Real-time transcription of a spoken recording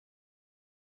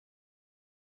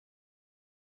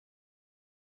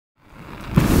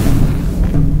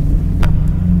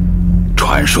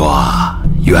传说，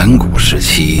远古时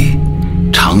期，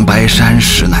长白山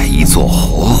实乃一座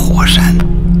活火山，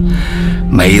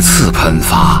每次喷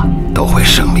发都会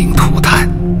生灵涂炭。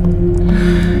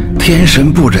天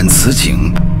神不忍此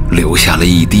景，流下了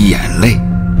一滴眼泪，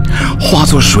化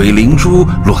作水灵珠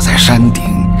落在山顶，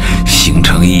形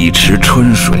成一池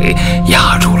春水，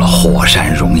压住了火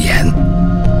山熔岩。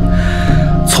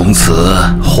从此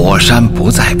火山不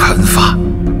再喷发，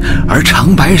而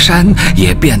长白山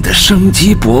也变得生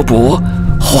机勃勃，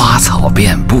花草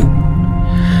遍布。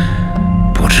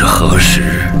不知何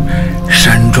时，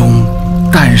山中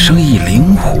诞生一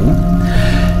灵狐，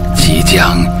即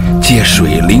将借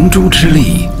水灵珠之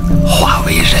力化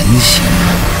为人形。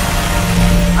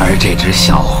而这只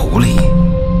小狐狸，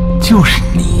就是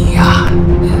你呀！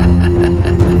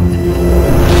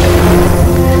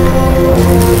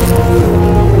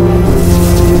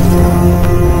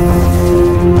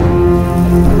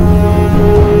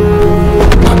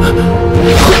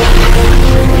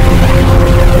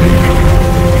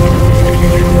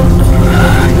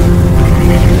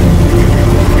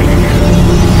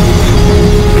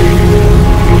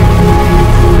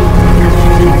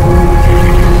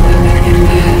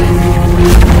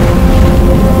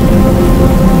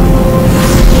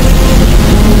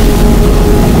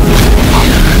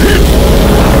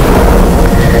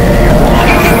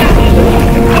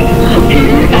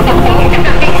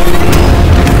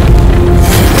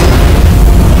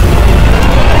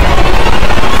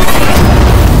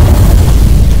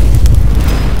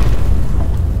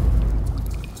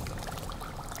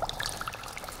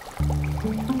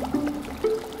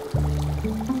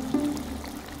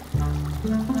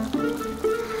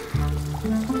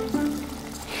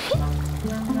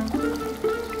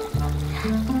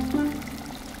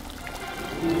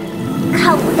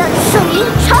看我的圣灵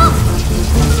长！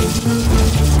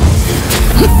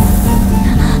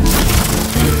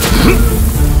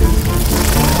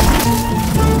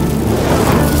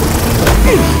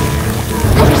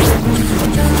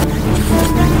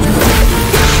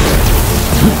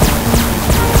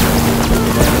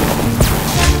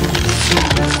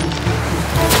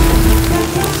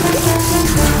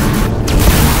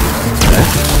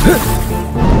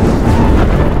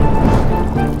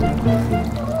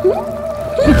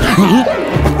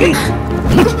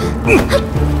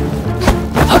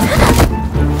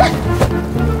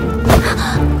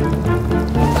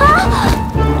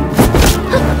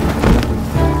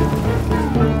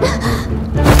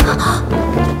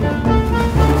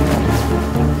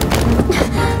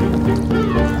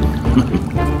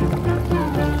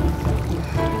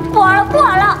不玩了，不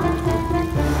玩了！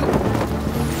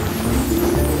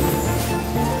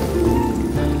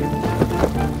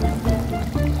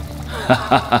哈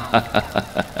哈哈哈哈！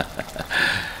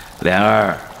莲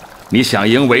儿，你想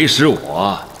赢为师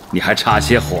我，你还差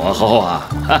些火候啊！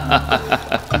哈哈哈哈哈！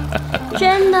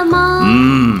真的吗？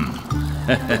嗯。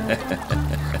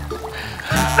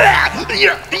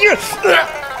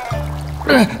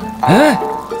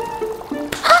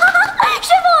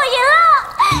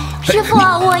师傅，我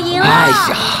赢了！师傅，我赢了！哎呀，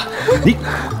你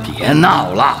别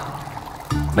闹了！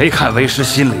没看为师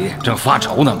心里正发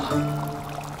愁呢吗？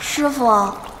师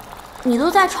傅，你都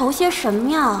在愁些什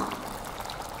么呀？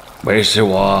为师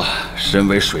我身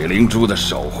为水灵珠的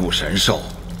守护神兽，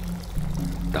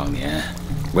当年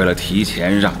为了提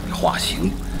前让你化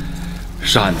形，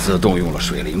擅自动用了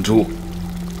水灵珠，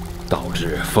导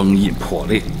致封印破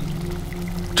裂，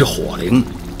这火灵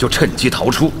就趁机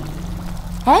逃出。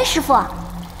哎，师傅，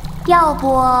要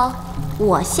不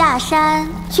我下山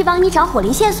去帮你找火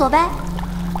灵线索呗？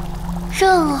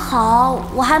正好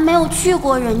我还没有去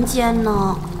过人间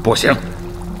呢。不行，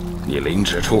你灵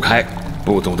智初开，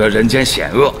不懂得人间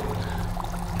险恶。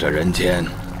这人间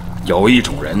有一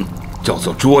种人叫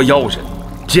做捉妖人，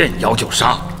见妖就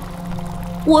杀。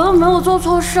我又没有做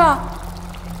错事，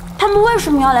他们为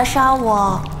什么要来杀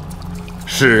我？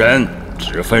世人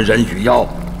只分人与妖，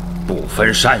不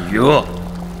分善与恶。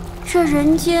这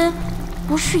人间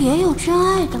不是也有真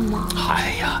爱的吗？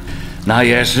哎呀，那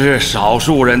也是少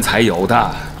数人才有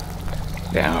的。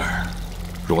莲儿，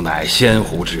汝乃仙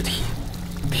狐之体，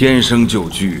天生就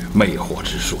具魅惑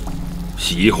之术，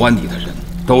喜欢你的人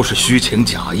都是虚情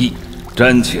假意，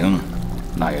真情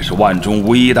那也是万中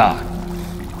无一的。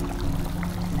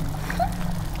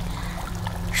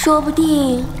说不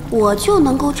定我就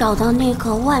能够找到那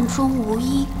个万中无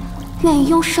一、愿意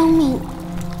用生命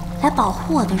来保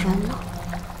护我的人呢。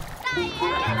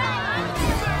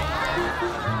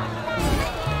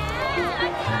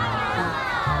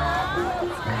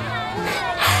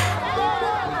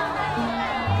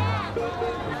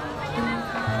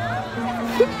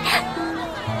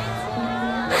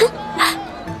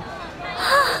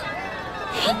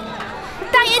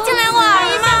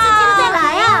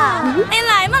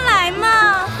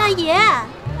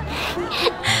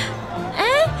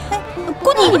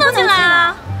不能进来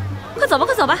啊！快走吧，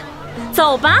快走吧，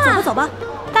走吧，走吧，走吧，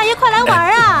大爷快来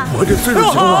玩啊！我这岁数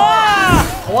行了，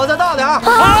我再大点儿。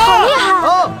好厉害！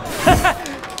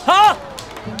好，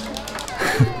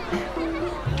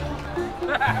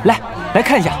来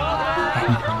看一下，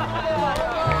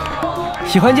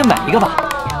喜欢就买一个吧。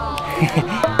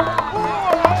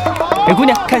哎，姑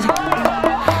娘，看一下，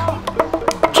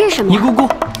这是什么呀？尼姑姑，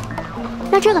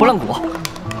那这个呢？拨浪鼓。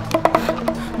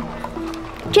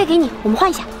这给你，我们换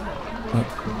一下。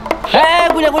哎，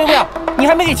姑娘，你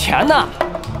还没给钱呢。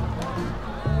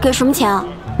给什么钱啊？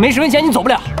没10文钱你走不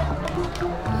了。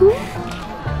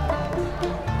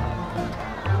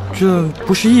这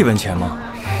不是1文钱吗？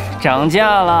涨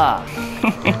价了。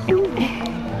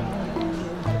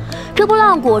这拨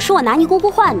浪鼓是我拿尼姑姑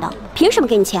换的，凭什么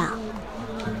给你钱啊？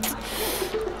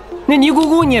那尼姑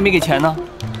姑你也没给钱呢。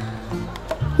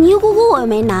尼姑姑我又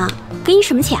没拿，给你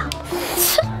什么钱啊？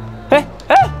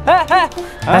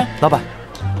哎，老板，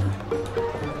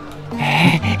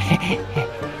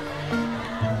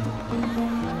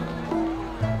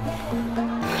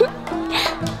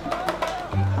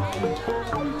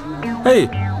哎，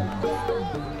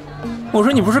我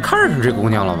说你不是看上这姑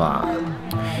娘了吧？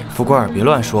富贵儿别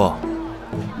乱说，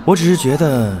我只是觉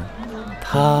得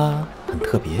她很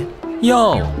特别。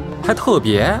哟，还特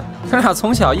别，咱俩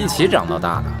从小一起长到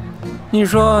大的。你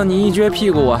说你一撅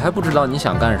屁股，我还不知道你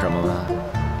想干什么吗？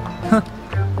哼！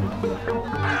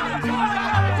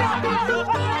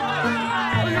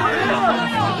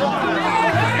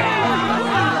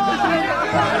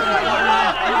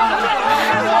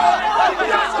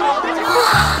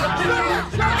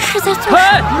是在做什么啊？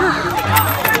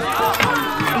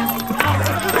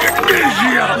真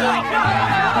是啊！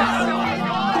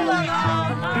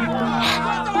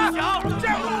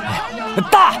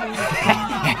大，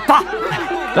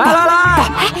来，让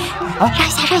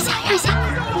一下，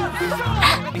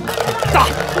大，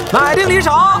买定离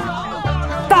手，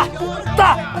大，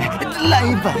来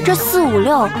一本。这4、5、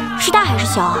6是大还是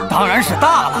小啊？当然是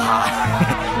大了。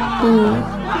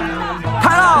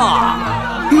开了。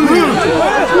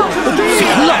行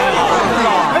了。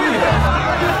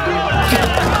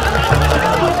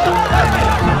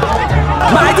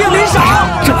买定离手，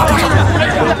这把多少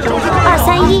？2、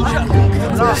3、1。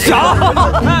小。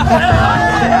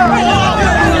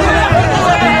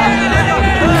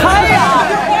开呀！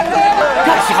干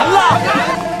啥了？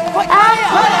哎，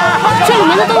这里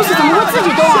面的东西怎么会自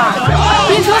己动啊？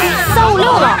变成3、5、6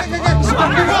了。怎么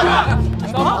回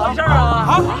事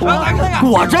啊？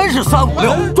果真是3、5、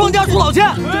6，庄家出老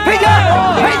千，赔钱！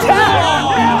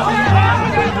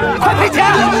快赔钱！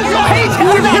你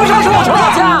凭啥说我出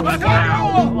老千？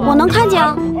我能看见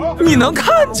啊。你能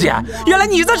看见？原来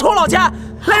你在抽老千！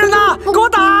来人呐，给我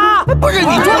打！不是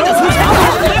你庄家出钱吗？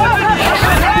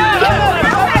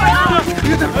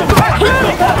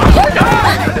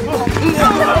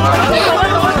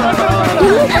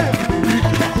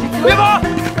别跑！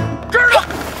这儿呢！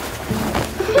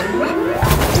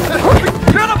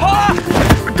别让他跑了！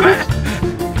对。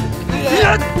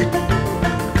站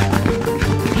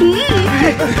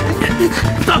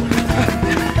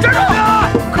住！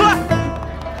快！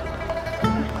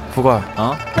富贵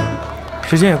啊，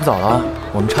时间也不早了，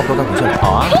我们差不多该回去了。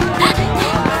好啊。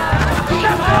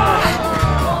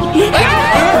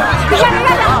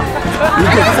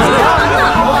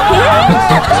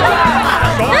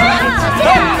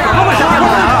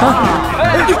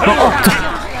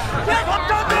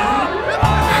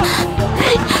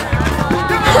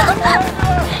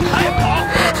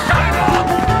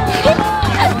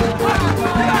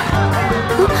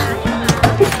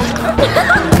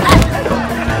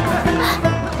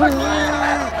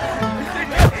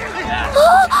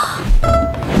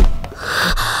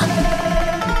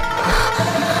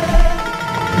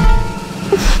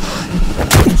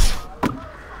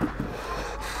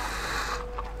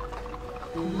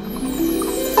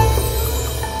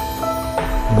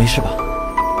没事吧？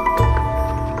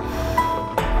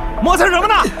磨蹭什么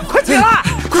呢？快起来！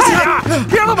快点！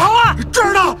别让他跑了！这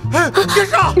儿呢！跟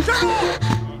上！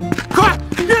快，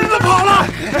别让他跑了！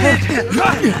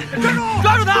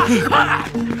抓住他！快！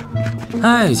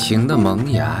爱情的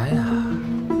萌芽呀，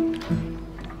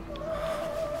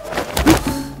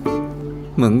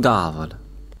萌嘎巴了。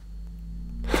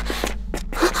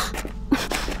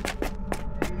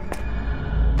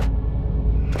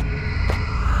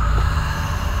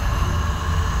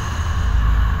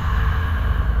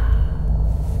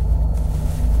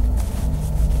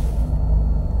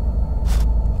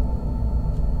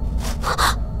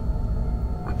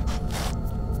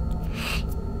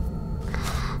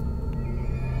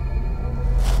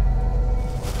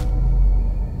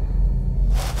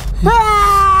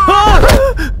啊！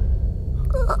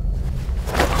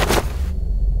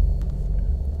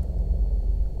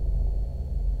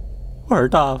儿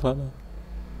大发了。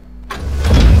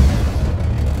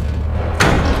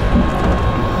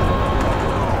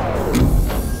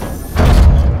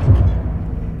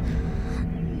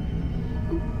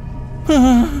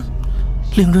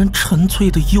令人沉醉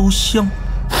的幽香。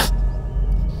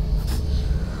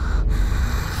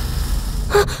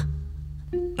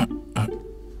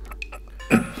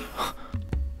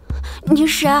你是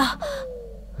谁啊？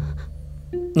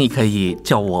你可以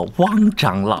叫我汪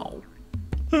长老。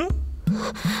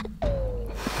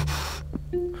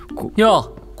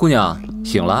哟，姑娘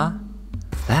醒了，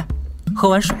来，喝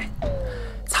碗水，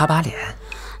擦把脸。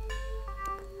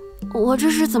我这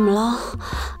是怎么了？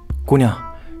姑娘，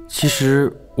其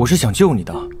实我是想救你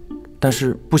的，但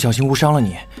是不小心误伤了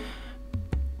你，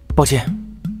抱歉。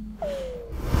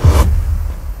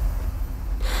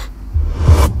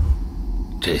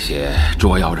这些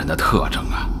捉妖人的特征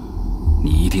啊，你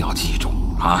一定要记住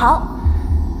啊！好，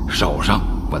手上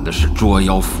纹的是捉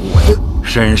妖符文，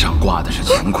身上挂的是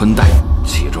乾坤带，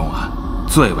其中啊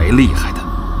最为厉害的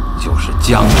就是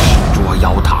僵尸捉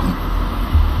妖糖。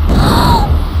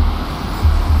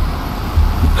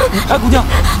哎，姑娘，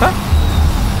哎。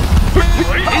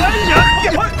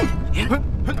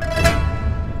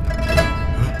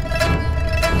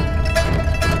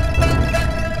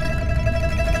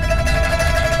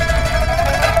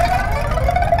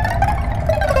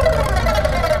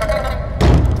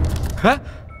哎，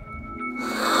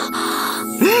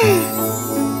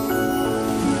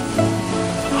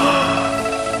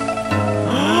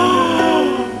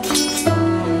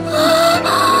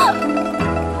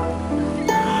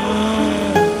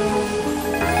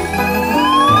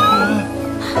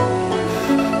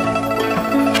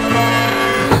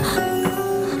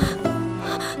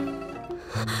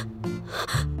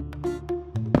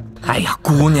哎呀，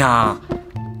姑娘，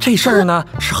这事儿呢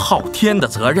是昊天的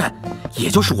责任，也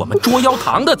就是我们捉妖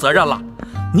堂的责任了。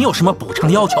你有什么补偿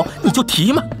的要求，你就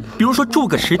提嘛，比如说住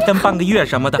个10天半个月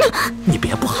什么的，你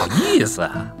别不好意思。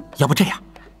要不这样，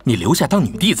你留下当女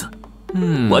弟子。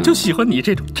我就喜欢你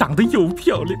这种长得又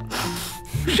漂亮、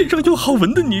身上又好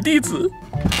闻的女弟子。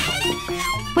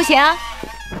不行，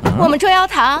我们捉妖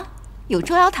堂有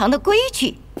捉妖堂的规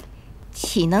矩，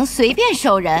岂能随便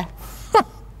收人？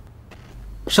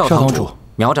少堂主，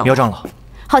苗长老，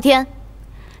昊天，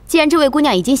既然这位姑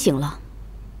娘已经醒了，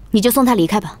你就送她离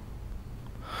开吧。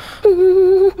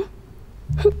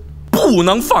不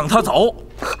能放她走，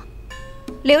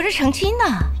留着成亲呢。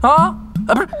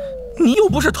不是，你又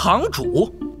不是堂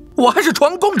主，我还是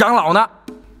传宫长老呢。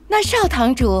那少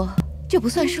堂主就不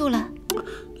算数了。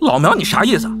老苗，你啥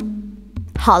意思？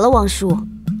好了，王叔，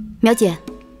苗姐，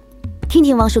听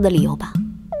听王叔的理由吧。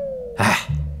哎，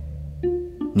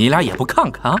你俩也不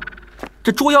看看啊，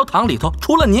这捉妖堂里头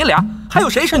除了你俩，还有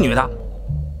谁是女的？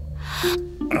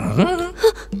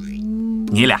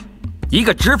你俩，一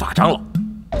个执法长老，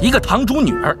一个堂主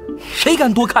女儿，谁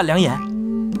敢多看2眼？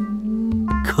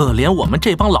可怜我们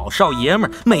这帮老少爷们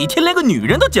儿，每天连个女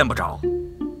人都见不着。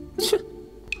切！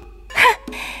哼，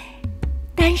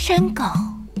单身狗。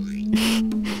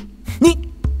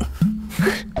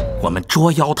我们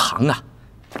捉妖堂啊，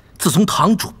自从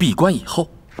堂主闭关以后，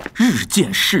日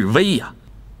渐式微呀。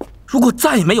如果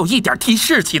再没有一点提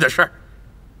士气的事儿，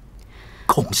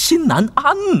恐心难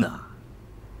安呢。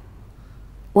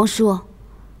王叔，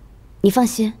你放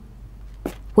心，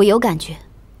我有感觉，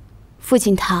父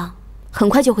亲他很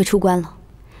快就会出关了，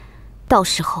到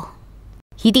时候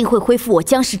一定会恢复我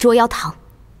江氏捉妖堂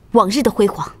往日的辉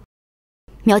煌。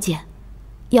苗姐，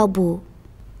要不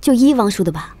就依王叔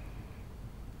的吧。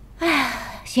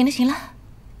哎，行了行了，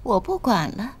我不管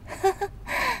了。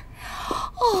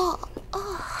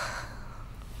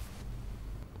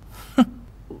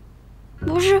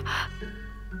不是，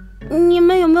你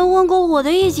们有没有问过我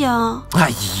的意见啊？哎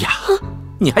呀，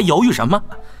你还犹豫什么？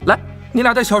来，你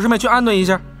俩带小师妹去安顿一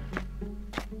下。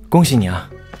恭喜你啊，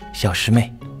小师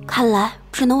妹。看来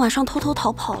只能晚上偷偷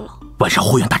逃跑了。晚上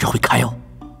后院大阵会开哦，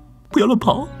不要乱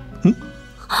跑。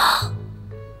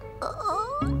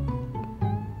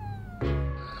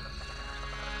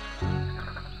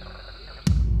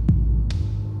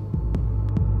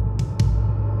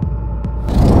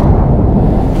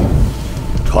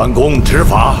传功执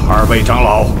法，2位长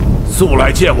老速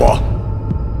来见我。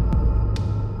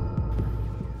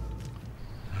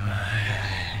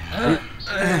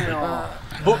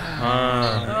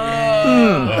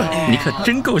你可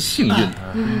真够幸运的。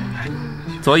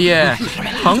昨夜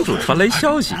堂主传来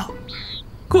消息，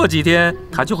过几天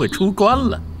他就会出关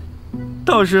了，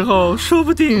到时候说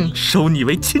不定收你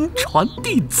为亲传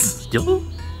弟子哟。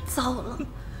糟了，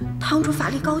堂主法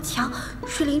力高强，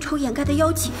水灵筹掩盖的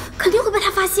妖气肯定会被他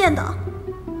发现的。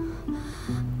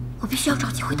我必须要找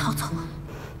机会逃走。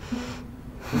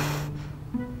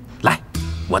来，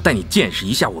我带你见识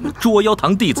一下我们捉妖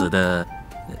堂弟子的。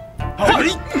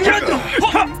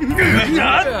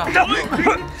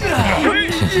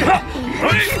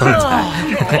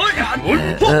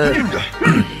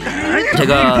这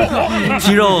个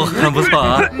肌肉很不错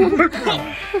啊。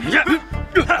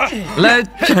来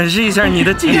展示一下你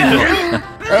的技术。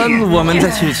我们再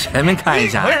去前面看一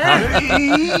下啊。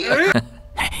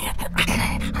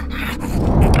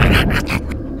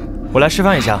我来示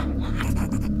范一下。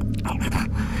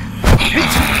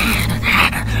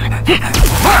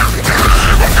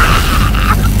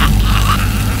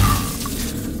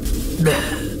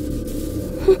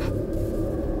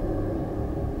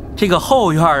这个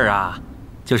后院啊，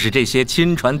就是这些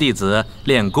亲传弟子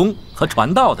练功和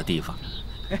传道的地方。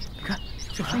哎，你看，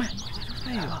小师妹，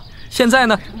那个。现在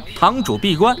呢，堂主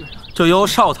闭关，就由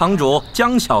少堂主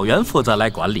江小媛负责来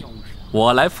管理，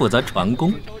我来负责传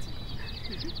功。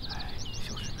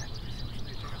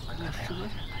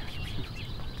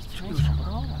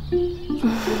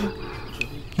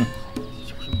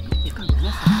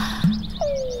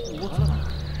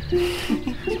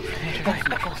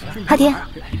阿天，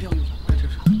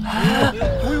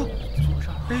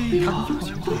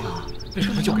为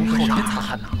什么就跟后天擦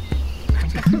汗呢？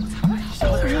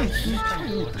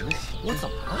我怎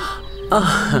么了？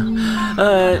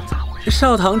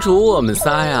少堂主，我们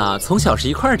仨呀，从小是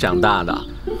一块长大的，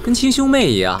跟亲兄妹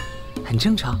一样，很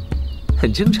正常，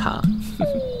很正常。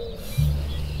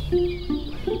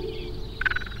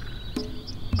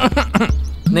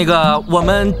那个，我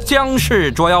们江氏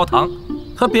捉妖堂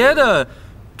和别的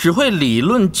只会理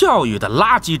论教育的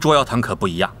垃圾捉妖堂可不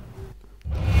一样。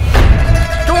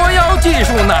捉妖技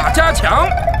术哪家强？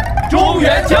中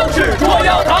原江氏捉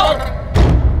妖堂。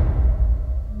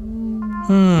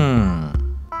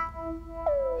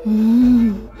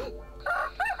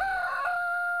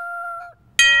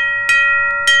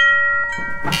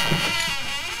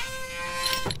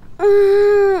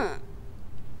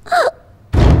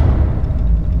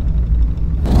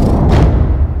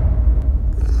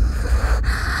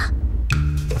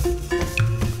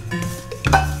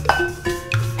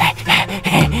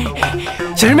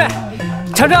小师妹，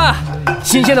尝尝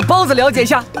新鲜的包子，了解一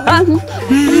下啊！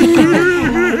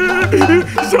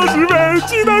小师妹，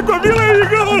鸡蛋滚冰来一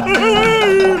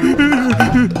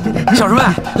个！小师妹，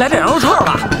来点羊肉串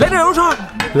吧，来点羊肉串，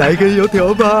来根油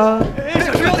条吧。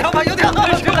小师油条吧，油条。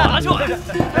去吧，去吧。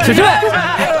小师妹，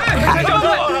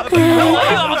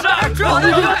吃我的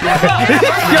油条，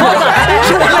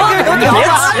吃我的油条，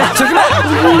小师妹，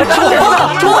吃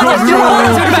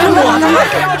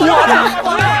我的，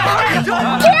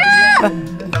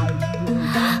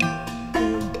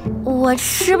我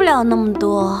吃不了那么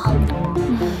多。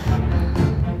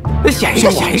选一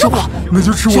个吧，那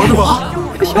就吃我的吧。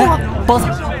包子。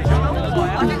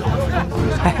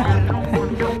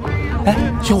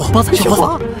选我，包子，选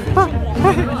我。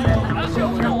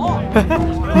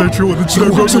来吃我的鸡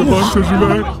蛋烧饼吧，小师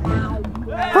妹。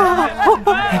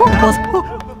包子。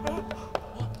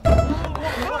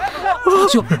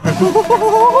就。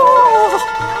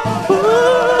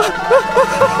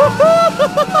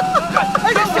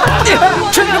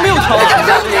吃你个没有条！干什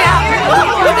么你？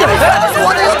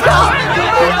我的油条！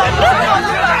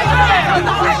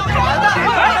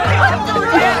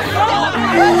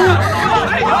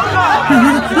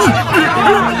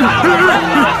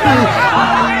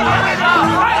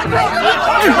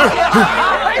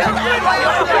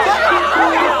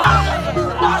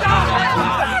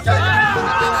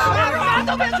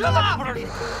都别吃了！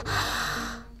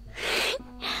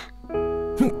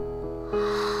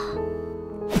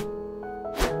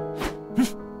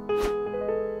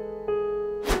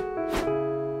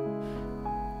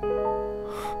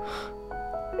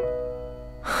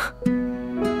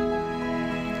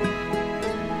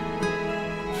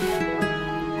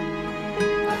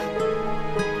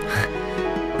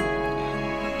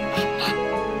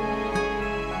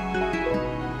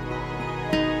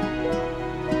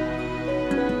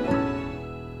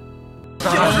就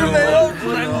是没有煮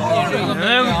的，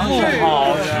那个不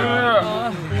好吃。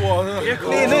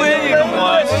你那个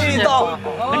味道，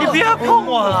你别碰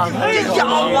我了，这家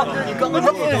伙，你刚刚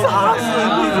砸死你！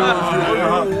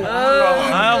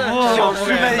小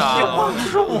师妹希望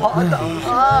是我的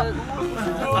啊！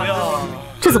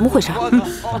这怎么回事？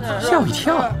吓我一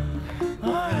跳。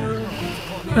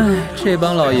哎，这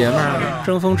帮老爷们儿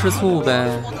争风吃醋呗。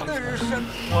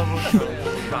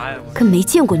跟没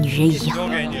见过女人一样。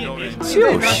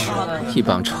就是一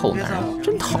帮臭男人，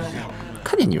真讨厌，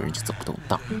看见女人就走不动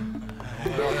道。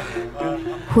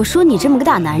我说你这么个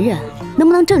大男人，能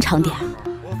不能正常点？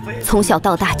从小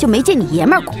到大就没见你爷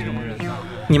们儿过。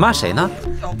你骂谁呢？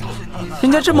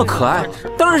人家这么可爱，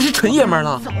当然是纯爷们儿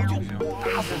了。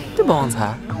这帮旺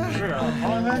财。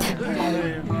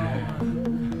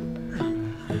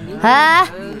哎，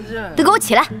都给我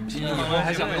起来！你们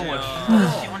还想跟我吃？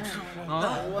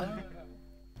啊？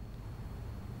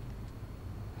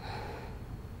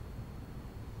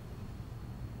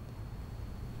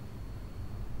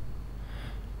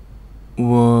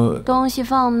我东西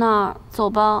放那儿，走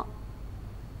吧。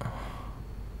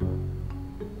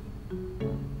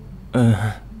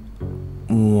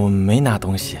我没拿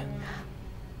东西。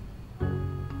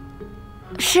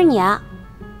是你啊，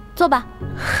坐吧。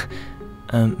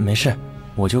没事，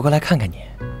我就过来看看你。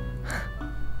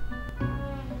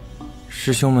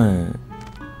师兄们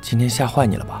今天吓坏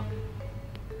你了吧？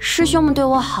师兄们对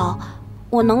我好，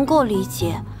我能够理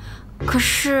解。可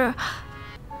是，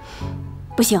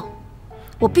不行，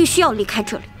我必须要离开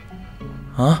这里。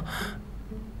啊？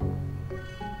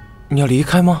你要离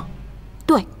开吗？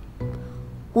对，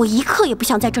我一刻也不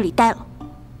想在这里待了。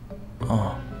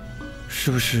哦，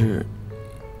是不是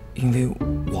因为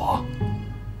我？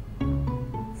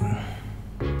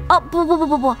哦，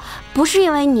不是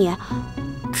因为你，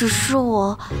只是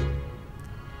我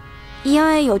因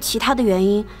为有其他的原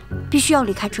因，必须要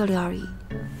离开这里而已。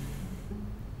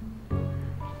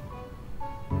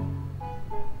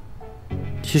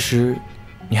其实，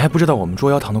你还不知道我们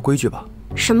捉妖堂的规矩吧？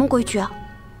什么规矩啊？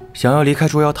想要离开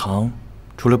捉妖堂，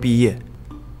除了毕业，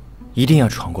一定要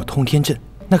闯过通天阵，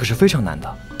那可是非常难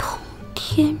的。通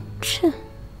天阵，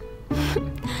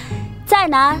再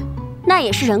难，那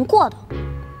也是人过的。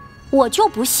我就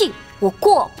不信我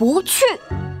过不去。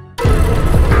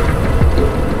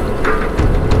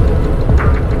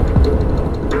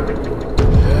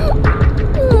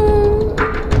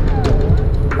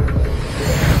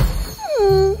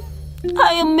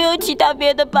还有没有其他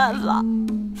别的办法？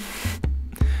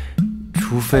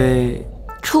除非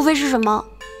是什么？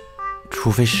除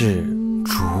非是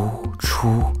逐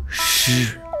出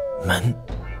师门。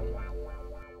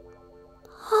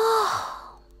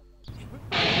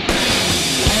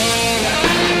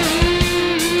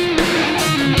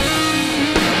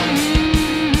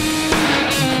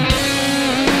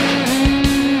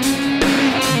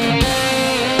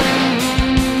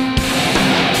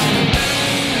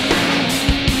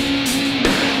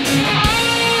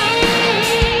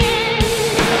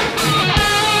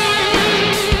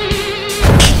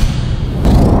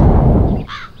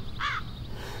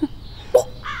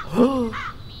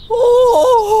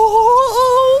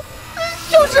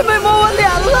就是没摸我脸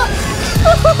了，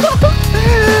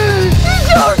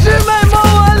就是没摸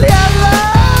我脸了。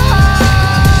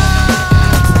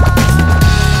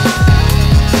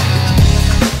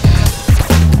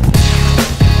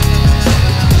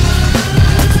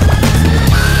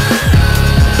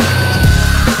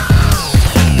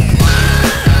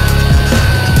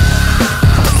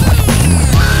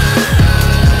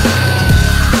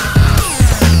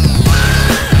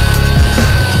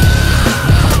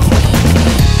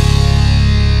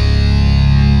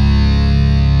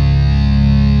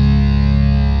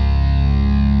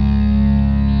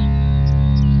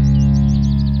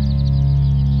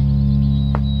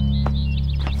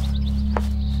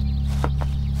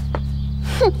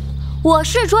我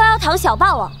是捉妖堂小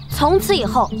霸王，从此以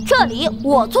后这里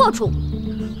我做主。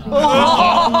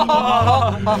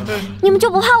你们就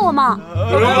不怕我吗？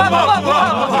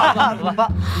不怕。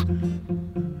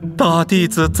大弟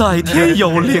子在天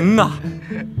有灵啊！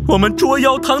我们捉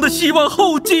妖堂的希望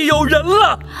后继有人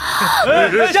了。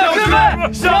小师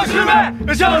妹，小师妹，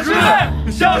小师妹，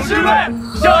小师妹，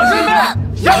小师妹，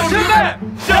小师妹，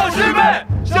小师妹，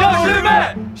小师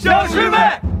妹，小师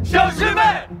妹，小师妹。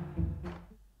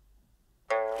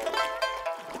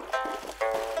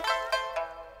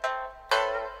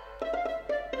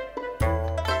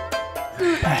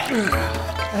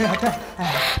哎呀，对，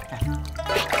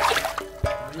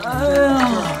来，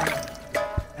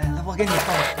我给你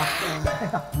放啊。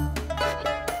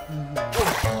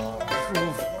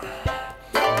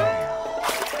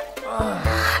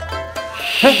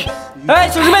哎，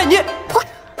小师妹，你，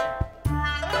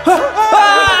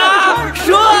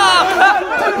蛇啊！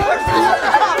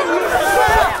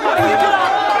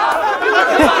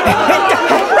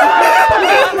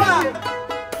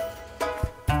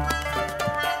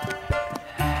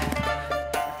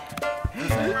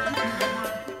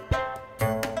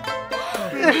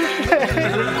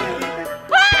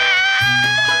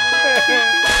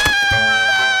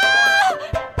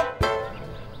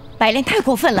白莲太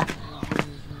过分了，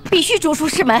必须逐出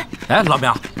师门。哎，老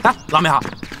苗，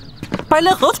白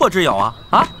莲何错之有啊？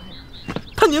啊，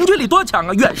他凝聚力多强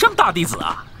啊，远胜大弟子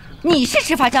啊！你是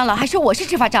执法长老还是我是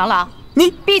执法长老？你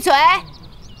闭嘴！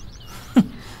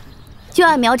就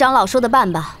按苗长老说的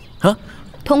办吧。啊！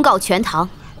通告全堂，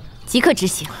即刻执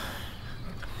行，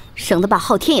省得把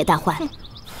昊天也带坏了。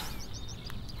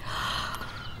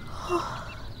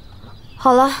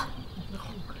好了，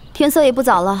天色也不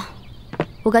早了，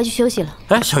我该去休息了。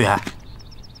哎，小袁，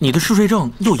你的嗜睡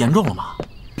症又严重了吗？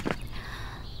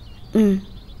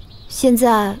现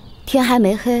在天还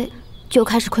没黑，就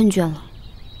开始困倦了。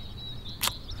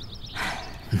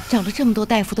找了这么多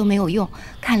大夫都没有用，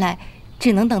看来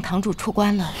只能等堂主出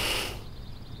关了。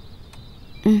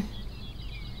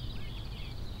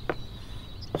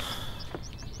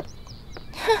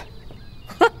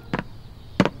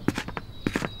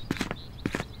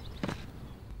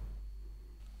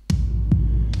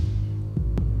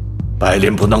白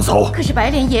莲不能走。可是白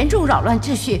莲严重扰乱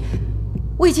秩序，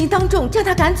我已经当众将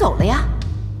他赶走了呀。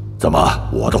怎么，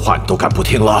我的话你都敢不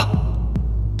听了？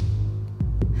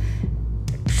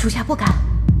属下不敢。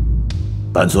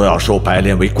本座要收白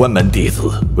莲为关门弟子，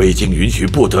未经允许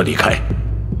不得离开。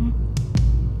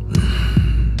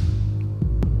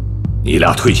你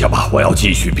俩退下吧，我要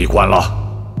继续闭关了。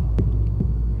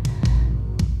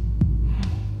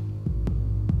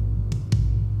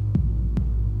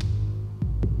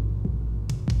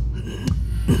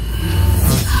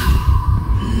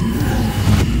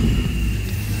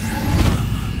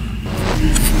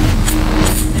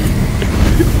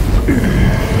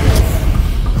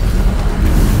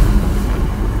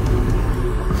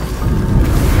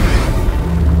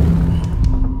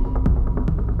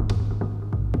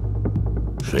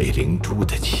水灵珠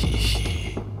的气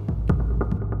息，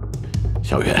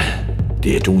小袁，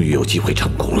爹终于有机会成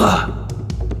功了。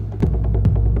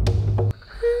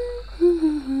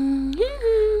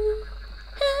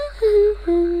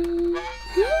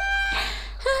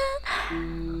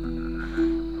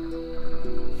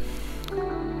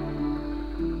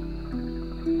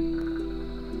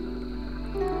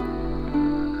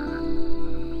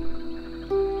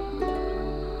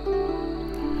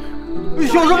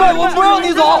兄弟们，我不让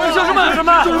你走！兄弟们，兄弟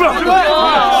们，兄弟们，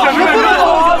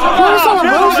不用送了，不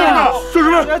用送了。兄弟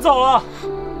们，别走了。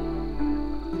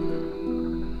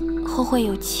后会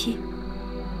有期。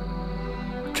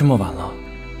这么晚了，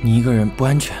你一个人不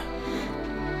安全。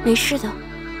没事的。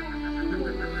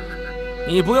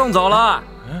你不用走了。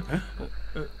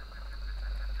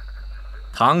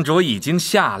堂主已经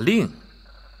下令，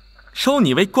收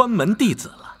你为关门弟子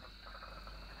了。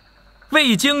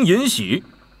未经允许，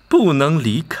不能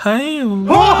离开哟。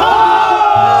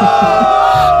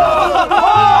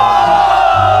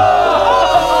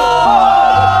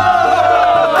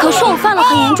可是我犯了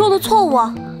很严重的错误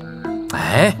啊！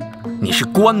哎，你是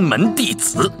关门弟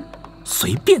子，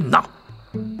随便闹。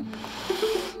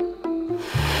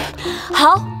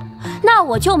好，那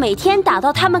我就每天打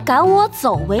到他们赶我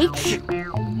走为止。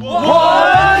我们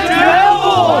绝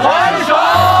不还手！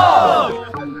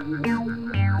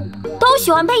都喜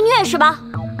欢被虐是吧？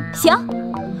行，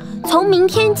从明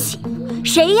天起，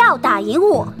谁要打赢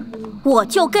我，我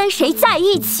就跟谁在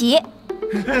一起。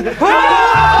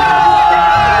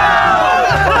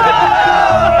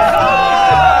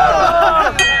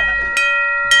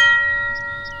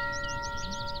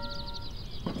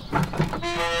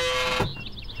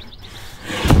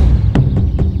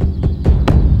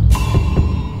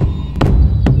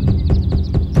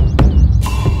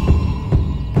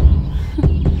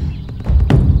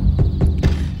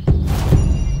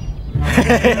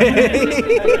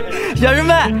小师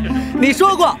妹，你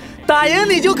说过打赢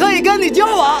你就可以跟你交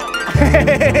往。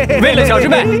为了小师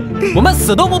妹，我们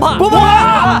死都不怕。不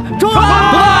怕，冲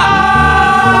啊！不怕！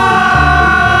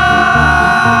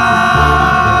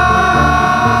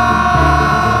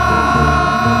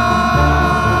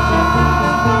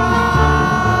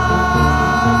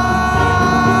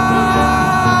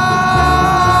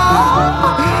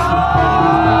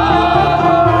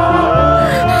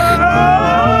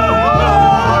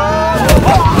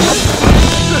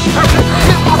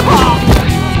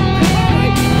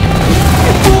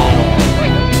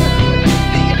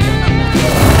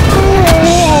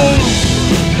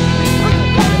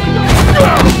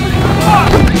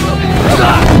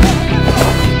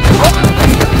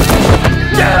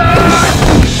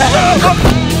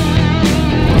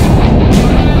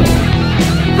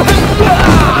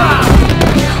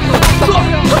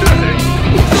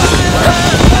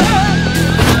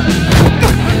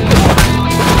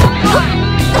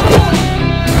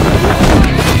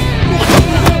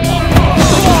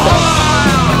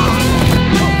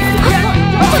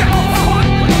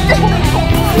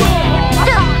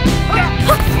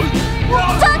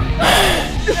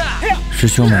师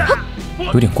兄们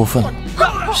有点过分了。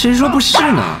谁说不是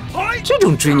呢？这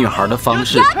种追女孩的方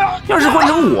式，要是换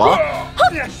成我，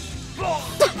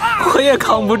我也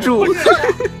扛不住，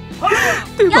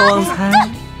对吧，旺财？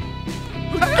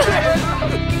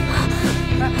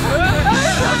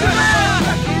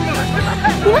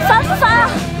你们烦不烦啊？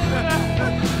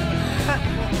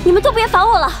你们都别烦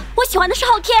我了，我喜欢的是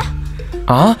昊天。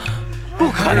啊？不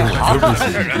可能！小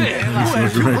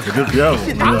师妹肯定骗我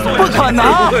们！不可能！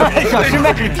小师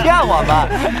妹只骗我们。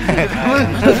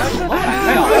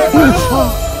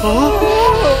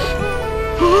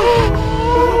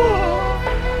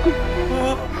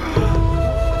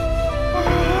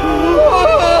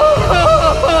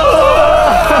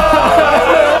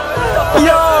哟，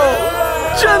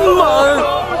真猛！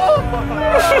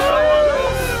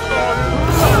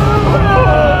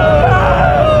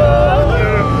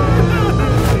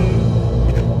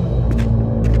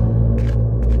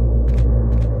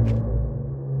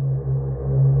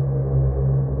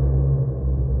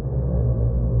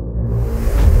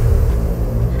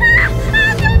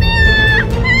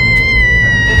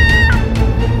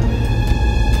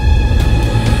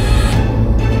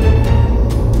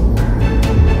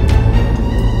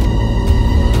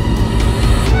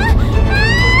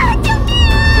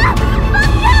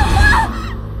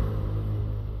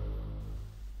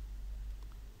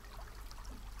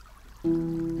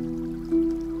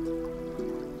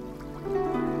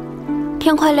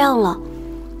天快亮了，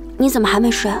你怎么还没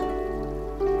睡？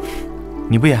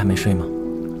你不也还没睡吗？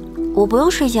我不用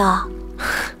睡觉啊。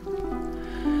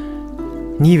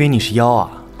你以为你是妖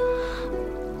啊？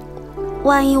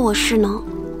万一我是呢？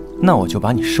那我就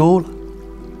把你收了，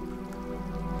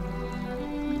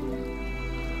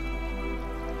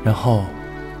然后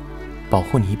保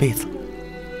护你一辈子。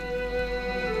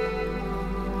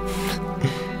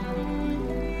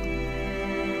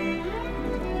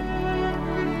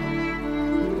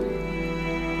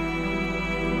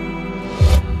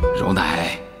汝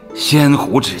乃仙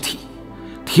狐之体，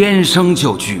天生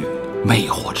就具魅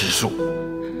惑之术。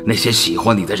那些喜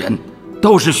欢你的人，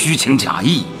都是虚情假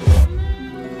意。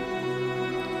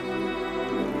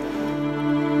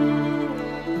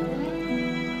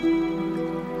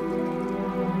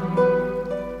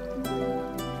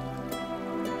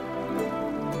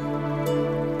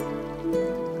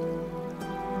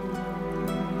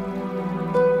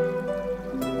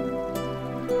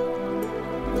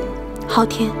昊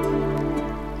天，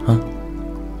啊？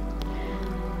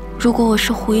如果我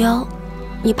是狐妖，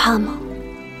你怕吗？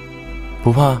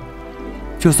不怕，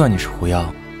就算你是狐妖，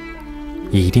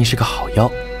也一定是个好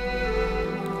妖。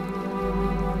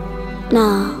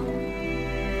那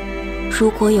如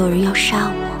果有人要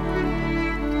杀我，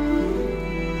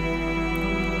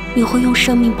你会用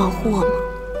生命保护我吗？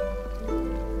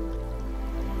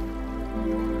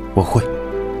我会。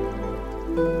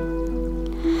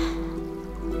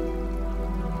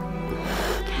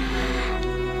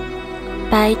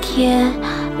白天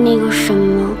那个什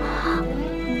么，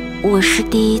我是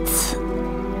第一次。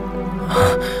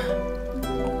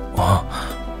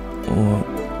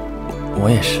我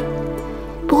也是。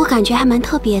不过感觉还蛮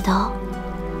特别的哦。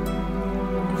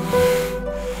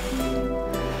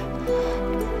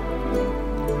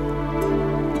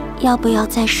要不要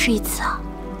再试一次啊？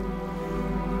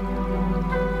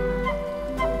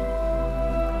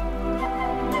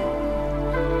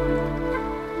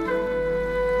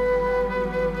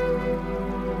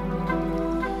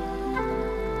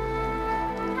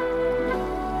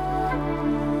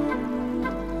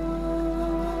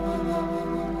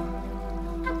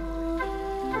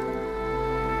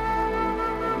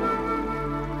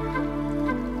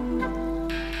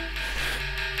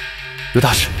有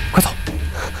大事，快走！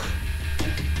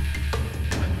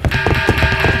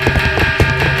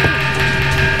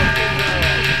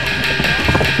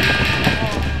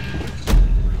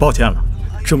抱歉了，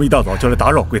这么一大早就来打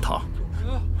扰贵堂。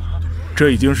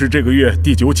这已经是这个月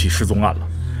第9起失踪案了，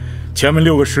前面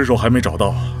6个尸首还没找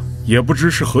到，也不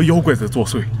知是何妖怪在作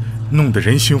祟，弄得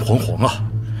人心惶惶啊！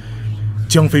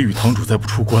江妃与堂主再不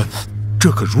出关，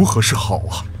这可如何是好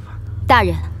啊？大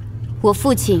人，我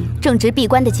父亲正值闭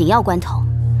关的紧要关头，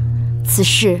此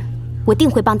事我定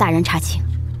会帮大人查清。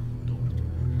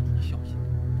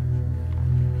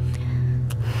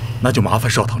那就麻烦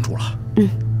少堂主了。嗯。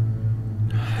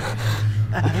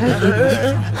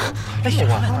是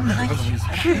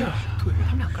啊，对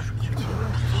他们俩干什么去？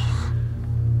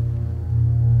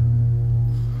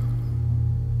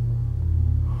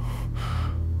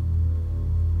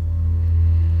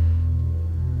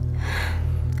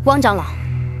汪长老，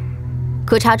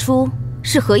可查出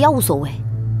是何妖无所谓。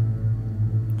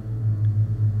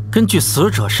根据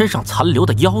死者身上残留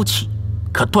的妖气，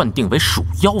可断定为属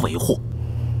妖为祸。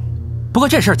不过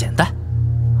这事儿简单，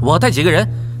我带几个人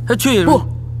去。不，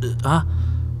啊，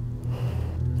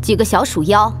几个小鼠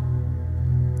妖，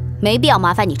没必要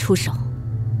麻烦你出手。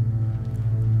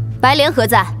白莲何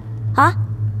在？啊？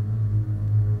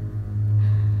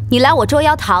你来我捉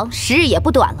妖堂时日也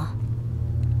不短了，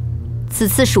此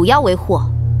次鼠妖为祸，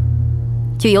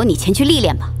就由你前去历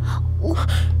练吧。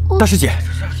大师姐，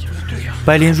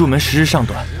白莲入门时日尚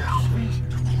短，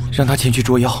让她前去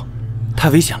捉妖，太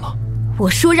危险了。我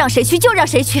说让谁去就让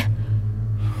谁去。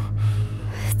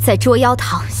在捉妖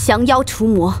堂降妖除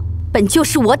魔，本就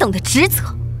是我等的职责。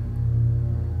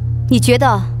你觉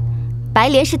得白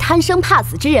莲是贪生怕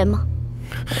死之人吗？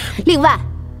另外，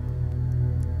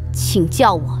请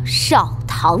叫我少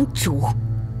堂主。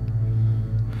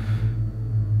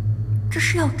这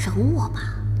是要整我吧？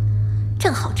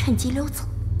正好趁机溜走。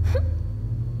哼！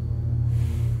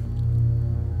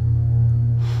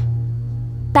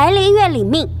白莲愿领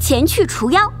命前去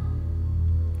除妖。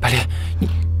白莲，你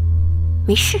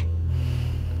没事。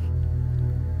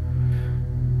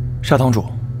少堂主，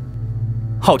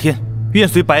昊天愿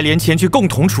随白莲前去共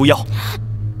同除妖。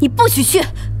你不许去！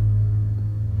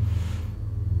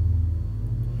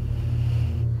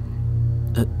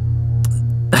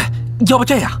要不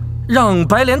这样，让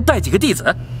白莲带几个弟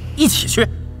子一起去，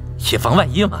以防万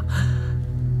一嘛。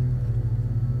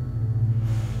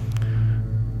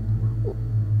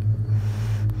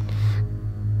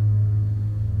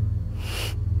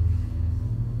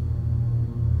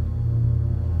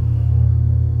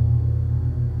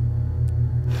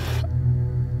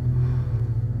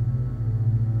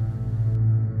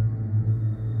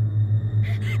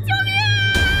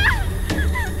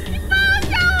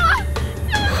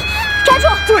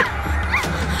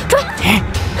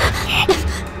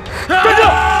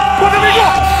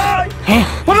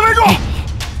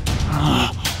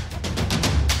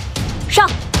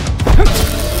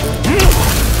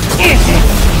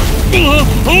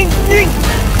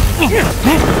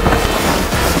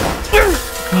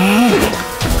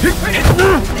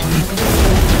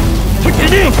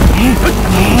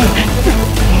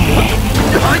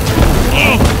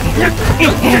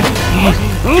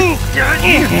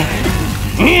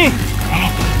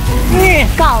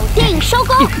搞定，收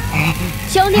工！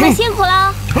兄弟们辛苦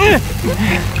了。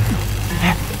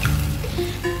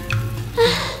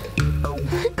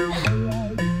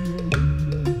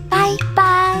拜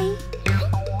拜。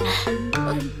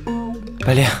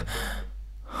白莲，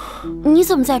你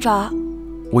怎么在这儿？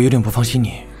我有点不放心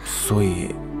你，所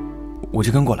以我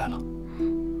就跟过来了。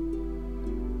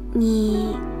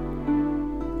你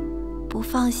不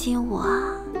放心我啊？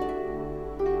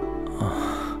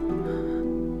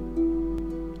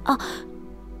哦，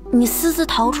你私自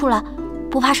逃出来，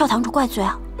不怕少堂主怪罪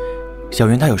啊？小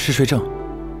圆他有嗜睡症，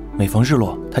每逢日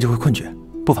落他就会困厥，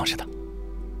不妨事的。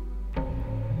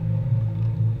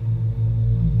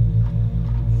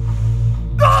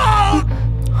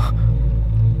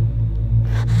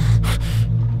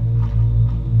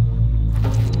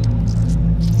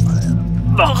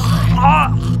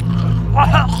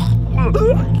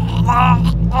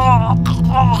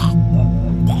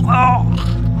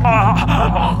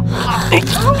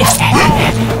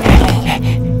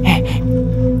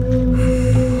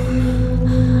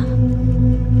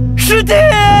师弟！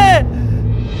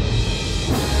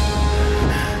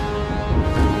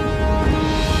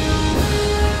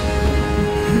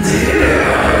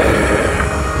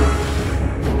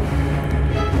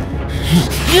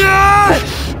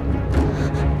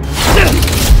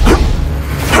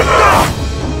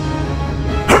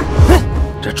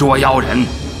这捉妖人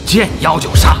见妖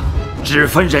就杀，只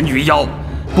分人与妖，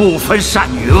不分善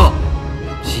与恶。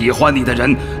喜欢你的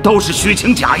人都是虚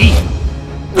情假意。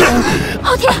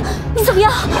昊天，你怎么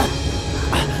样？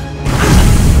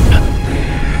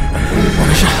我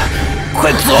没事，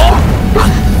快走！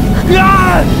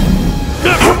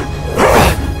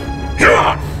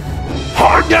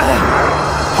昊天，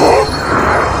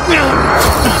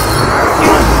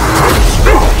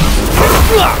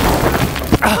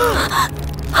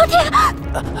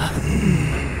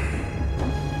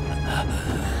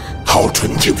好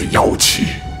纯净的妖气，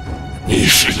你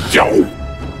是妖。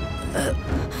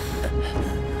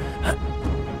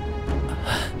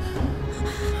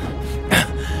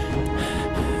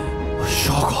我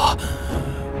说过，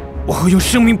我会用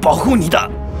生命保护你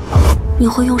的。你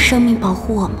会用生命保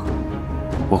护我吗？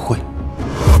我会。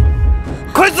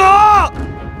快走！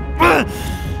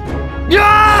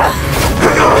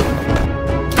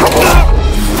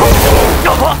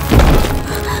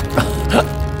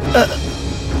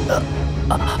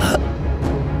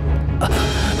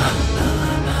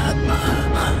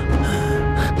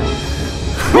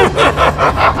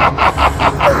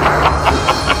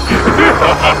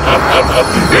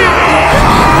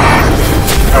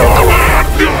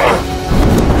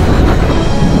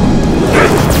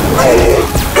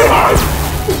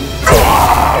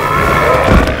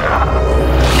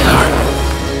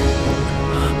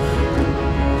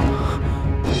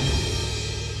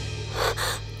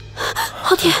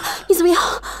昊天，你怎么样？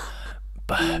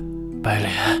白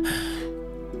莲，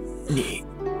你……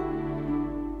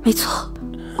没错，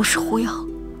我是狐妖。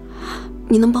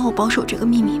你能帮我保守这个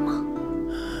秘密吗？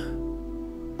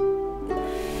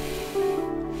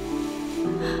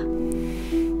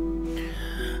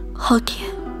昊天，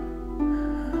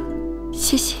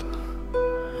谢谢你。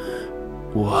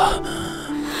我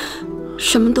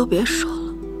什么都别说了，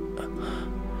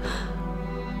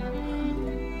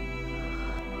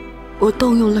我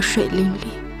动用了水灵力，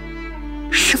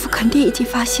师父肯定已经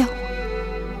发现我。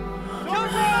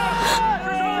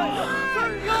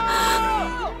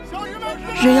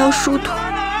人妖殊途，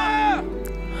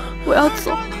我要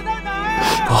走。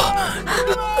不，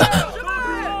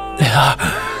莲儿，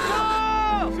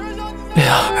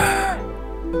莲儿，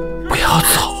不要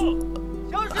走。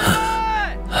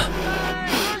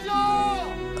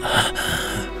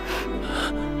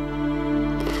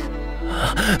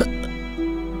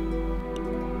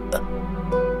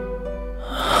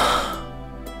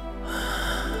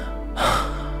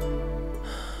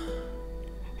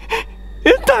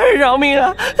大人饶命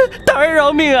啊！大人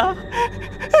饶命啊！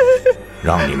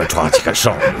让你们抓几个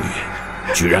少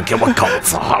女，居然给我搞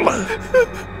砸了！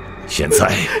现在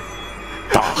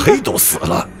大黑都死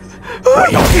了，我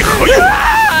要你何用？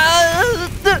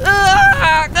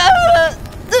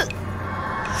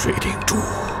水灵珠，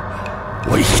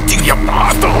我一定要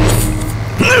拿到！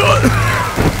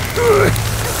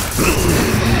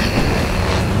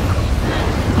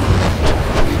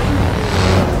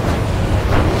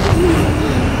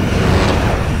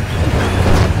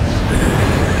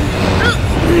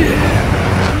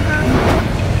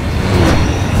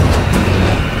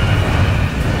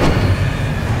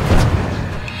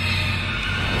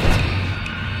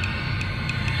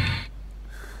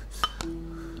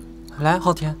来，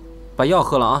昊天，把药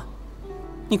喝了啊！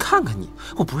你看看你，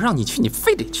我不让你去，你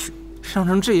非得去，伤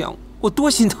成这样，我多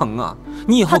心疼啊！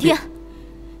你以后昊天，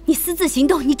你私自行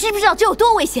动，你知不知道这有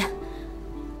多危险？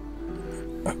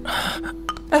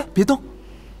哎，别动！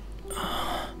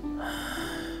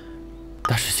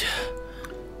大师姐，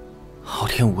昊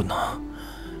天无能，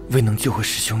未能救回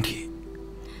师兄弟，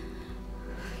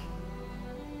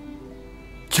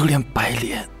就连白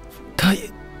莲，他也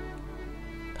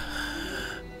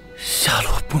下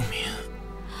落不明。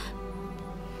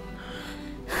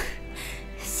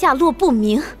下落不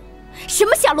明？什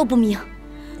么下落不明？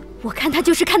我看他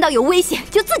就是看到有危险，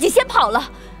就自己先跑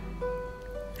了。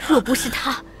若不是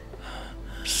他，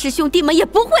师兄弟们也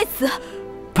不会死。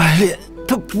白莲，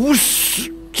他不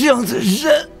是这样的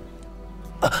人。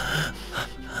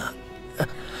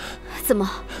怎么，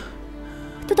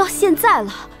都到现在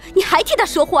了，你还替他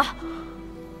说话？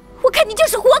我看你就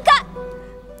是活该。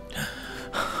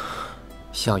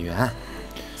小袁，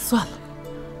算了，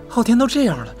昊天都这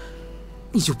样了，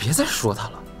你就别再说他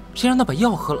了，先让他把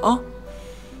药喝了啊。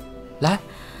来，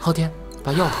昊天，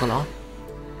把药喝了啊。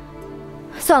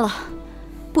算了，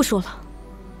不说了。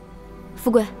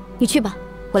富贵，你去吧，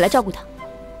我来照顾他。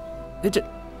这，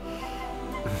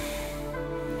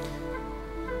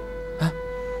哎，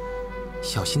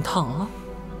小心烫啊！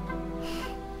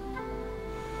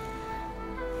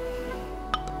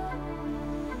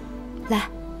来。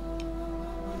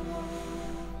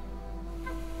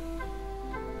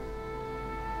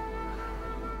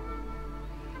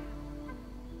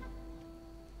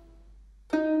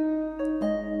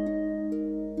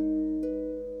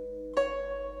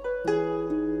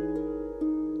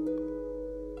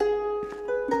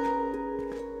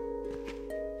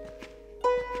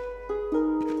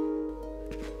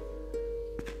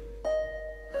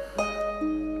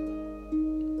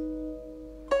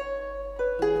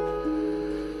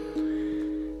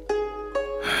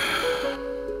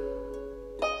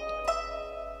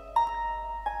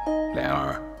莲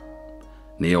儿，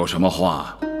你有什么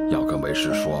话要跟为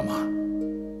师说吗？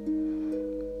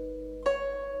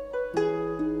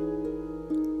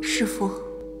师父，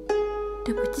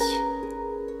对不起，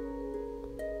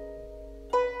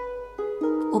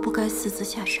我不该私自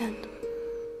下山的。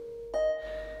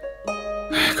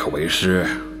可为师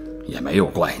也没有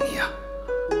怪你啊。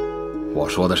我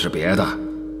说的是别的，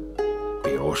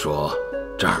比如说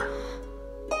这儿。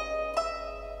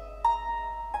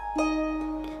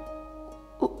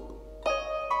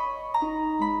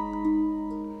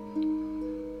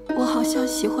我好像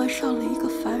喜欢上了一个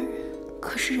凡人，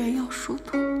可是人要殊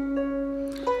途。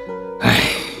哎，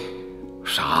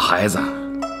傻孩子，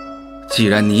既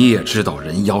然你也知道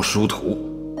人妖殊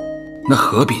途，那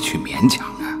何必去勉强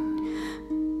啊？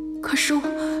可是我……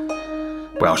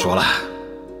不要说了，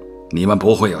你们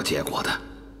不会有结果的，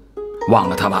忘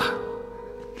了他吧。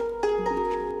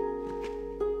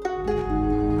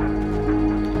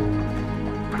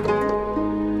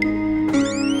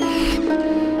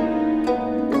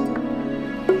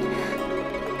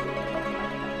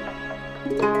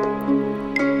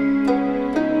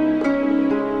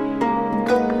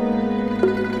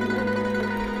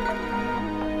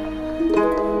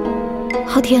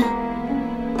昊天，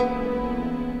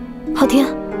昊天，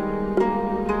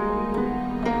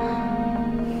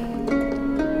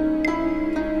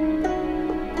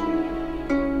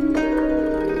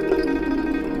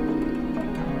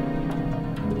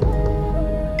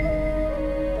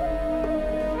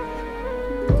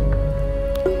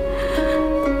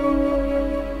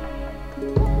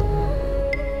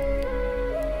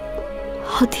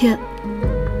昊天，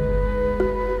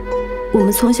我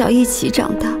们从小一起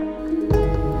长大。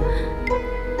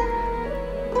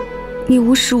 你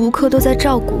无时无刻都在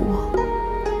照顾我，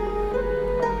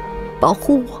保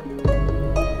护我，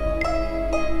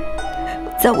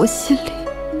在我心里，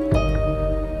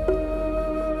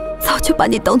早就把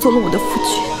你当做了我的夫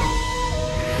君。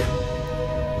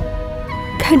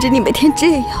看着你每天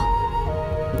这样，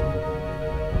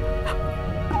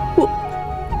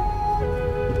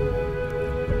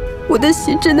我的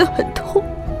心真的很痛。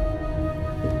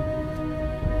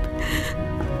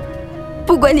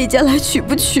 不管你将来娶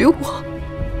不娶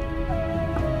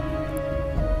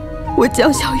我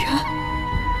江小媛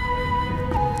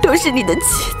都是你的妻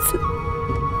子。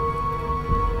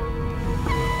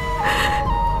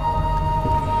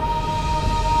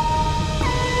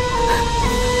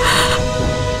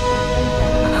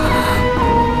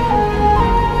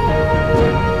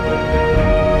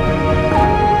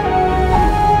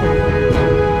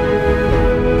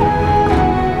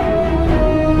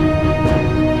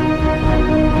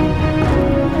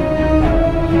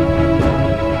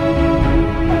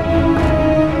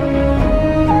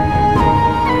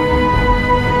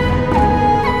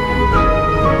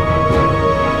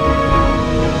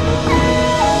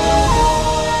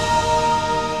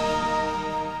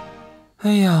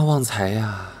旺财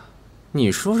呀，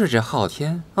你说说这昊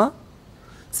天啊，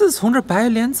自从这白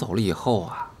莲走了以后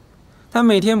啊，他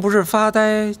每天不是发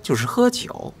呆就是喝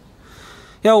酒。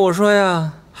要我说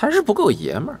呀，还是不够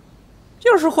爷们儿。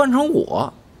要是换成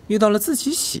我，遇到了自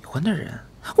己喜欢的人，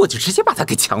我就直接把他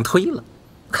给强推了，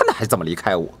看他还怎么离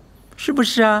开我，是不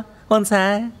是啊，旺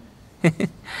财？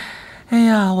哎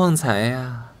呀，旺财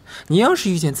呀，你要是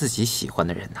遇见自己喜欢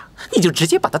的人呐，你就直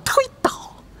接把他推倒，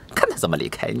看他怎么离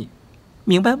开你。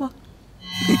 明白吗？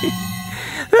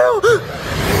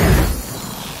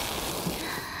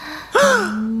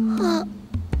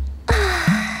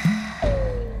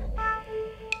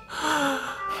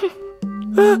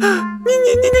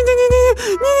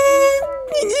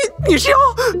你是要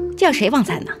叫谁旺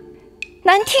财呢？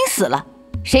难听死了！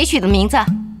谁取的名字？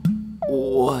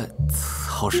我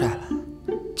草率了。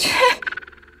切！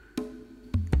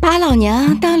把老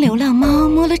娘当流浪猫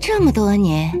摸了这么多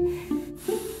年。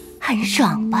 很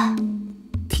爽吧？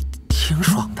挺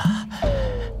爽的。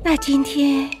那今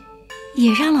天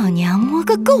也让老娘摸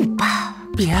个够吧？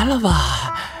别了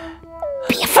吧！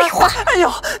别废话！哎呦，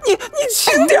你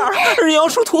轻点儿！人妖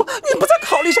殊途，你不再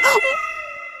考虑一下？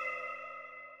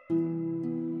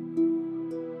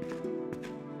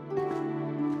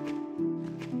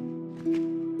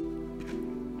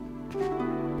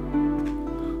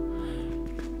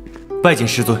拜见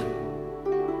师尊。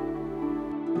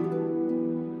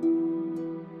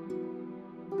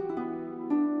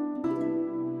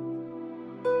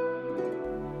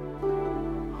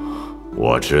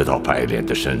 我知道白莲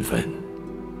的身份，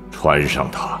穿上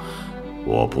它，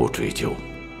我不追究。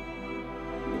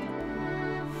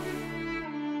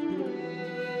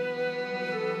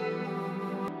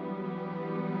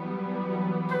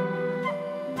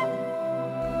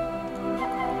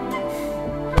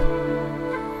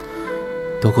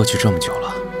都过去这么久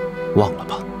了，忘了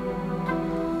吧。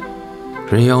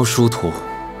人妖殊途，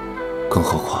更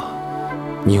何况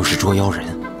你又是捉妖人，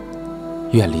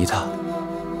远离他。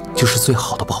 就是最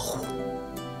好的保护。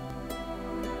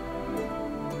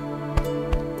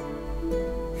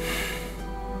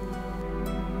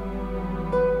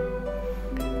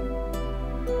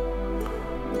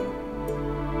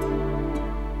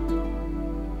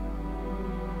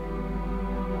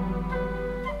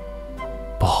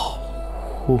保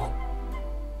护。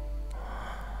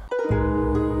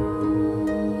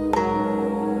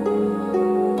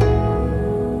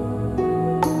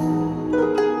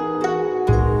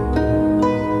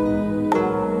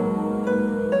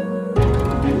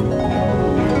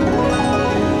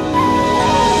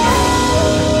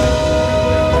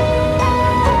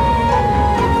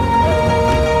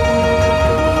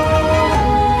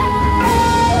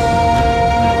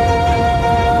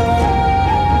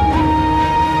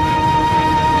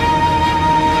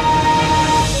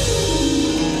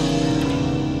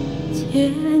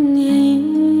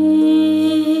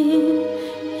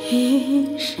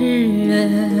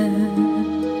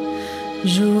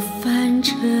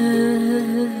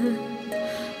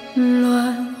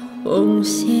乱红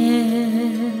线，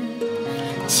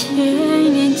千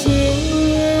年间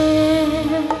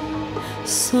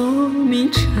宿命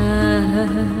缠，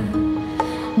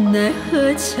奈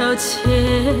何桥前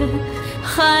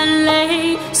含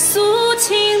泪诉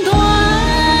情断。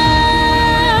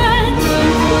天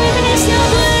灰下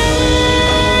对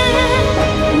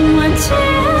万千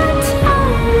苍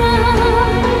蓝，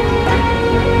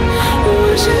我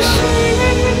生世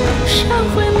上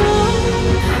回眸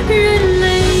人泪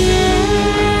眼，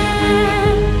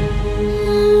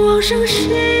往生世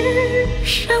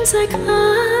上再看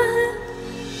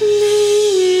你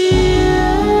眼。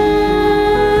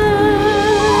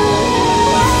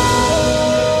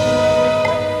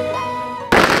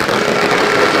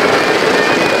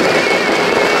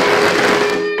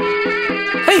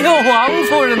哎呦，王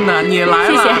夫人呐，你来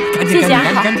了！赶紧，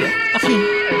赶紧，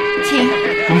请。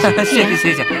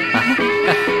谢谢。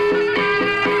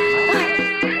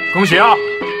恭喜啊！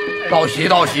道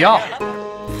喜啊！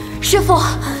师傅，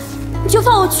你就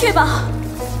放我去吧。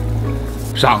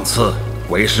上次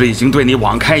为师已经对你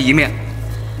网开一面，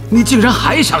你竟然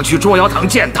还想去捉妖堂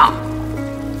见他？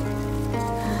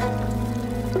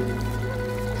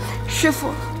师傅，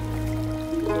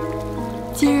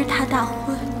今日他大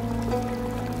婚，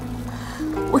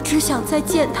我只想再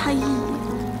见他一眼。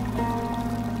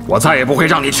我再也不会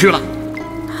让你去了。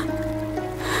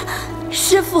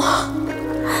师傅，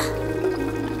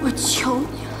我求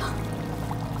你了，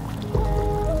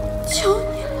求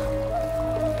你了。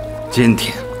今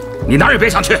天你哪儿也别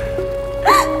想去。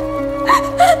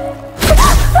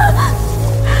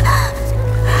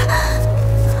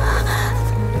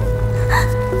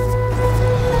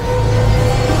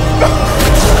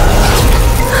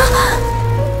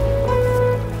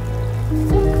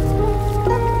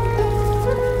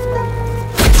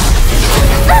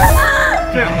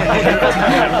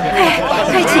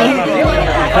快请！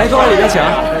来，都往里边请。来，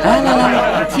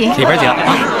请里边请啊，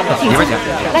里边请。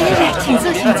来，请坐。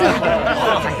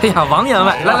哎呀，王员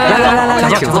外，来，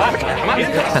请坐。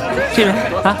这边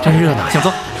啊，真热闹，请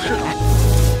坐。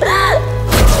来，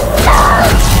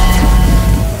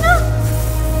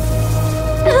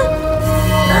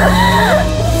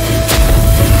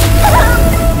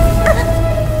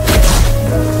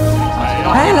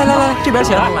这边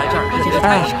请。来这儿，哎，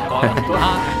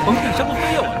甭地生飞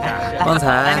我这儿。方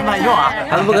才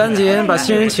还不赶紧把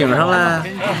新人请上来？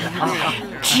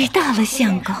知道了，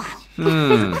相公。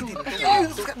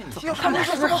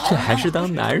这还是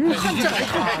当男人好。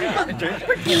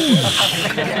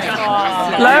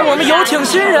来，我们有请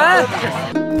新人。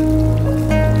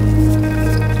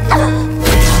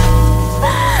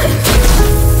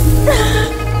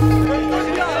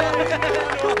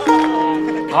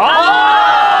好。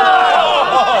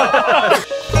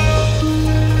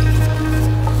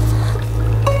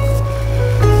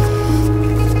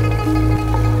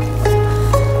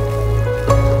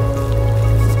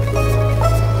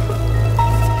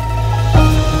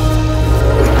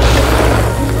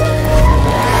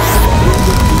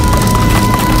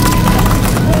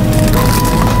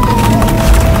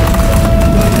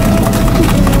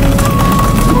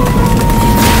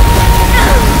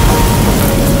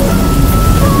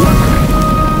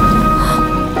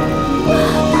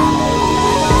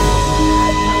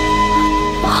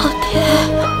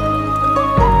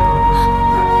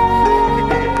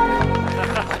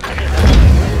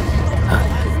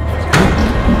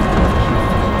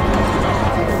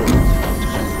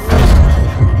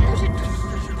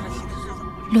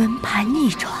轮盘逆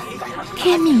转，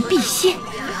天命必现。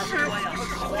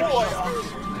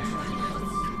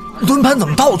轮盘怎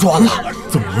么倒转了？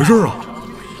怎么回事啊？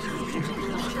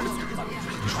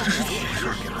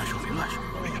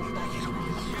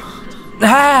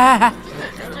哎，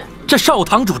这少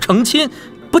堂主成亲，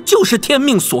不就是天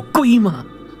命所归吗？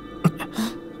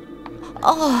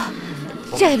哦，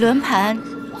这轮盘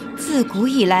自古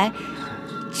以来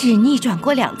只逆转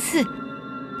过2次，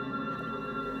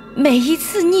每一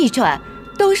次逆转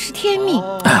都是天命。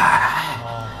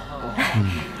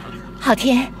昊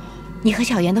天，你和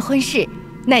小圆的婚事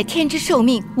乃天之受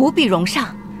命，无比荣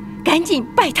上，赶紧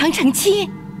拜堂成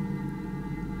亲。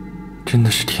真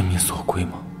的是天命所归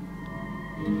吗？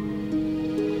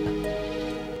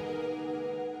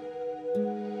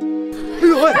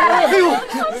哎呦！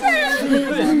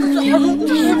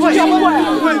怪妖怪！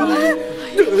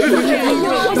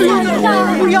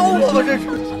不妖我吧这是！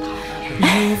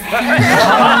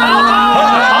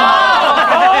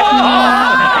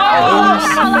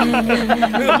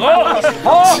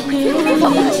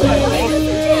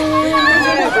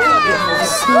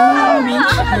宿命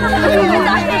缠，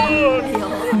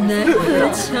奈何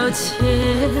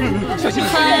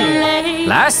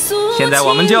来，现在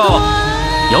我们就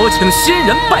有请新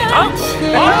人拜堂。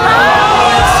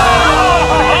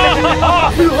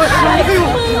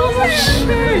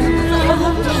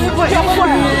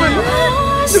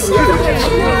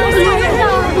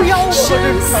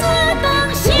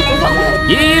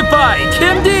一拜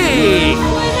天地。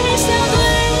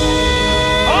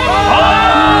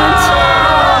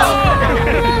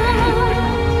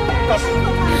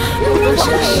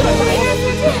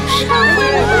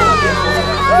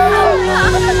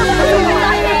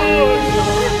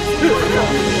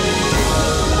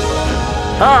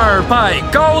二拜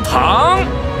高堂。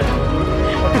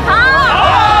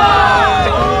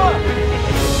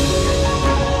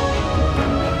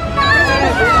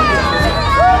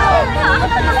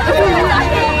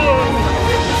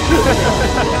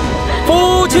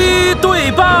夫妻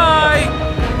对拜。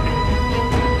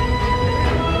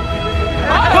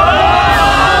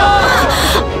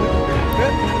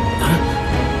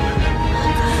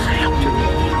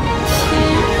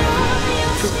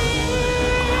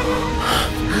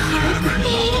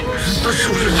是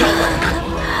不是这样？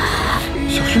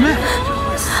小师妹，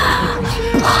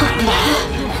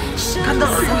看到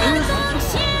耳朵，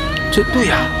这对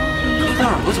呀，看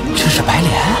耳朵怎么？这是白莲，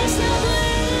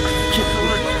这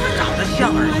长得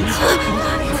像而已。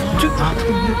这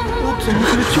我怎么觉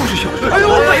得就是小师妹？哎呦，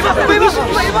尾巴，尾巴，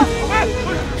尾巴！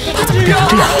他怎么变成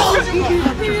这样了？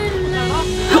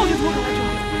靠近头看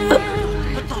看，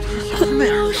到底是小师妹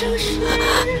儿？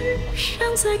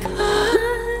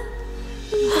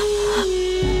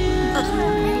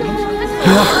灵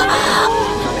儿，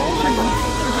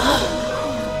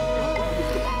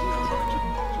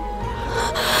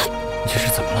你这是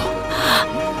怎么了？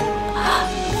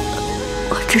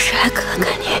我只是来看看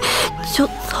你，就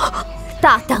走。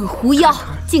大胆狐妖，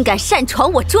竟敢擅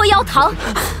闯我捉妖堂！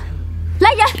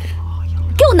来人，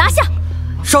给我拿下！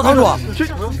少堂主，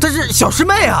这是小师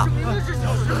妹啊！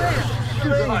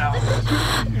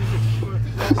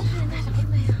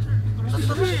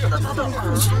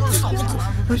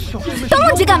都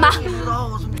愣着干嘛？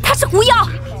她是狐妖，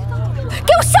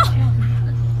给我上！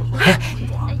哎，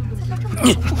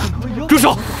你住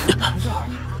手！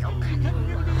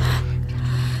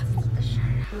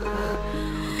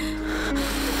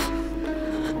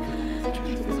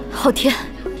昊天，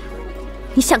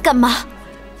你想干嘛？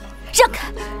让开！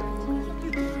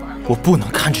我不能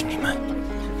看着你们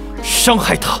伤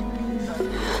害他。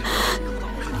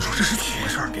你说这是怎么回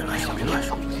事？别乱说，别乱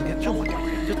说。今天这么点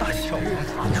人就大笑，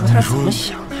你说他怎么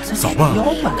想的？早吧，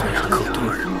当然可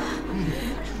多人。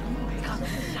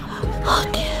昊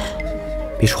天，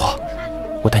别说话，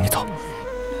我带你走。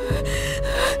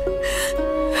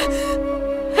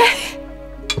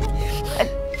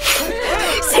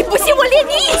谁不信我连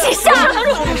你一起杀？少堂主，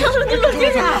你冷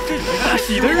静点。这是大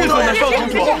喜的日子呀，少堂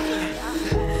主。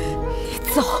你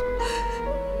走，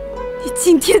你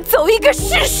今天走一个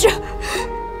试试，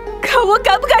看我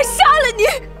敢不敢杀了你！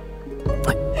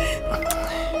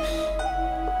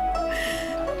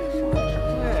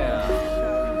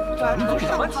你走什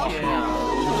么切呀？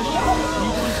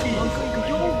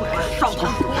少堂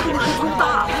主，你是风大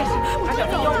了，还想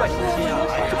跟妖怪亲亲啊？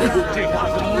这话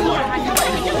怎么说？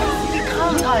你看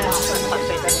他呀！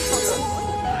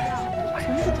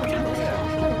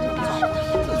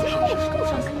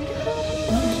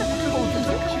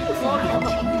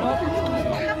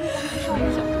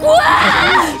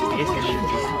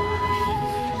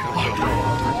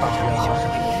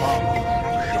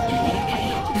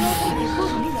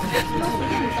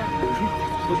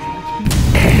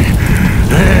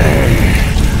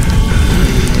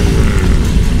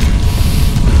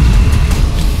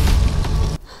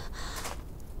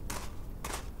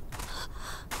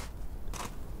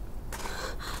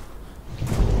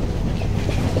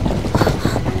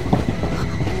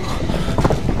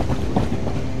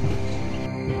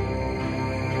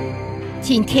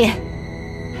今天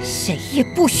谁也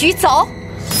不许走！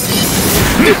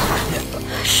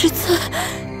师尊，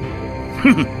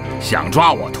哼，想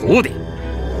抓我徒弟，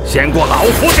先过老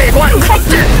夫这关。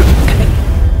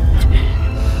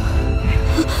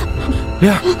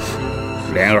莲儿，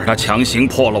莲儿他强行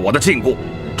破了我的禁锢，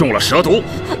中了蛇毒，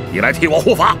你来替我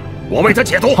护法，我为他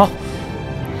解毒。好。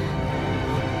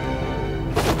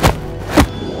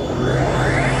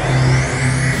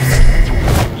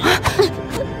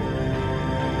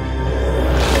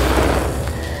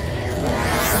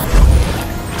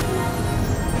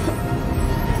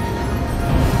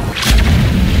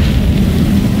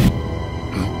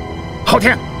昊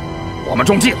天，我们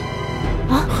中计了！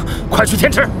啊，快去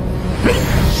天池！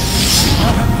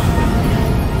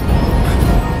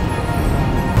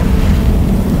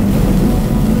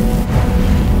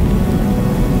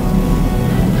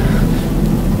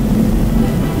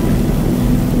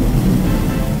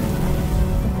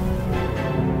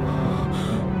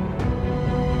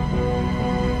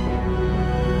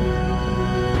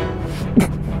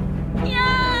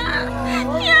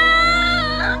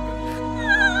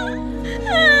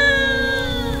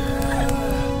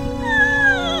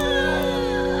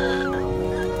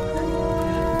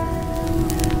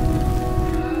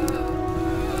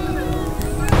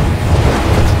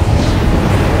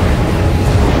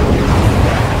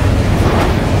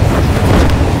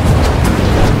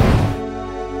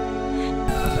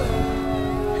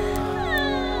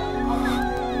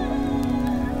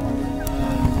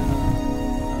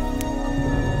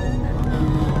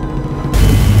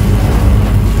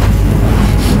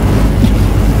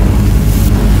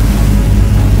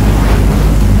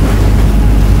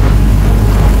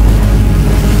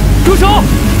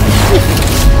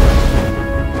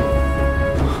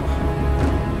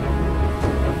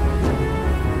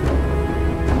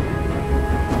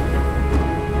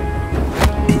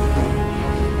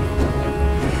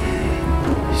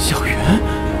小圆，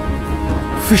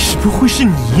为什么会是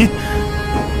你？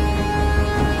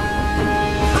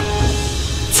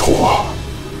错，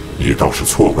你倒是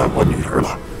错怪我女儿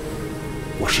了。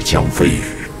我是江飞宇，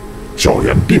小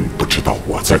圆并不知道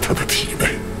我在她的体内。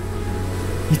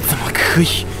你怎么可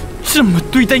以这么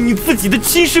对待你自己的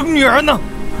亲生女儿呢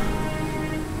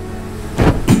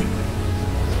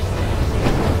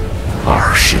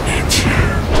？20年前，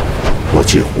我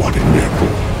借火灵炼肉，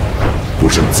不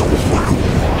慎走火入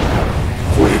魔，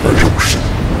毁了肉身，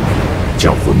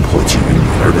将魂魄寄于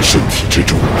女儿的身体之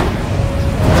中，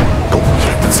苟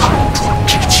延残喘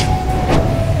至今。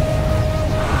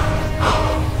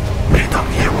每当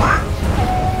夜晚，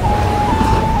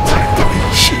才得以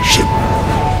现身。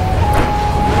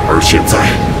而现在，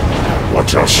我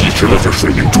只要吸食了这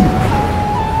水灵珠，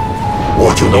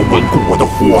我就能稳固我的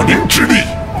火灵之力，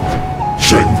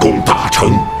神功大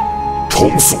成，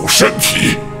重塑身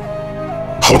体。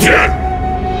昊天，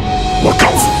我告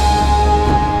诉你，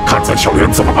看在小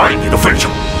圆这么爱你的份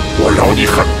上，我饶你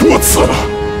很多次了，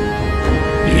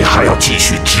你还要继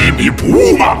续执迷不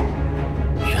悟吗？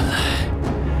原来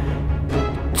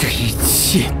这一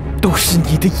切都是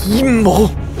你的阴谋。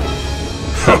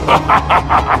哈哈哈哈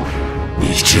哈！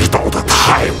你知道的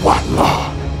太晚了。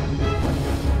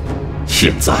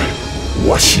现在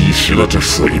我吸食了这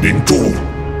水灵珠，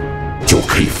就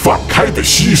可以放开的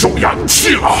吸收阳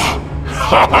气了。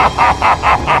哈哈哈哈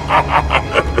哈哈！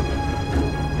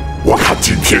我看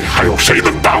今天还有谁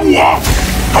能挡我？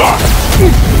昊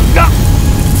天！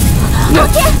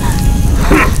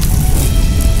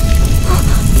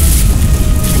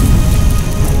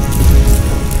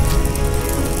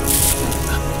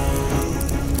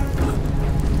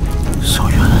小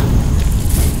圆，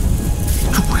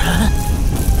主人。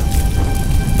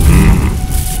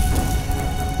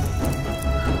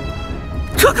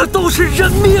这可都是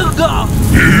人命啊！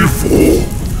迂腐，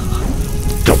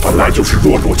这本来就是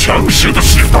弱肉强食的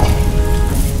世道。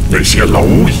那些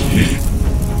蝼蚁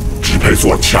只配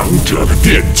做强者的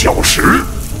垫脚石。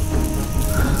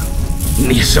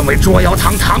你身为捉妖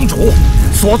堂堂主，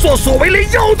所作所为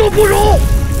连妖都不如。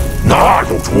那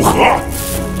又如何？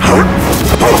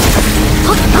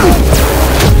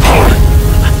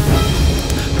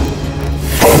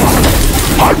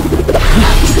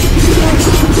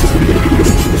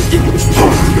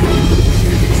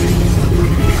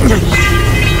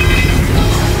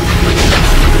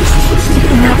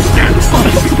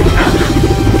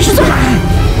师尊，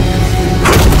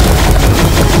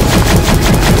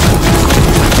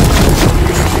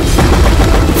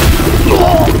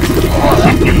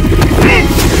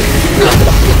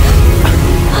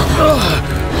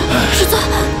师尊，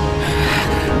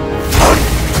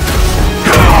小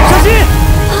心！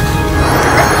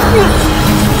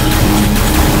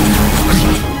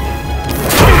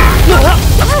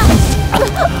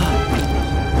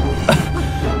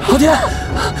昊天，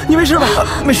你没事吧？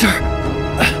没事。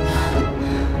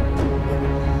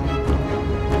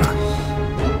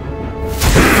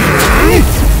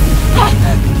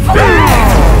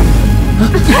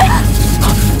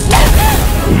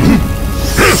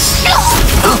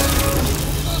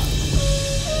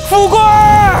富贵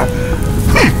儿，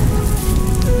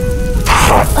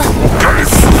他毒该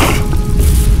死！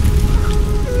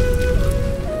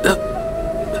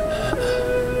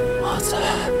阿仔，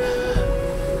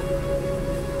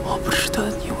我不值得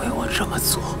你为我这么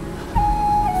做。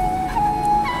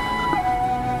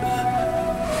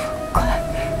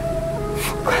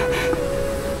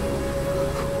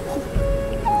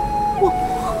我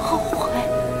后悔。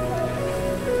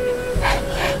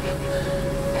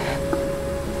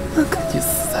能跟你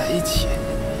死在一起，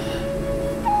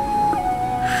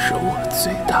是我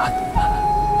最大的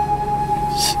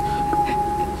幸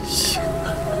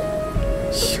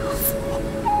福。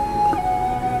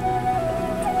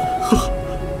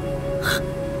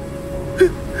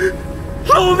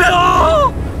老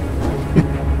苗，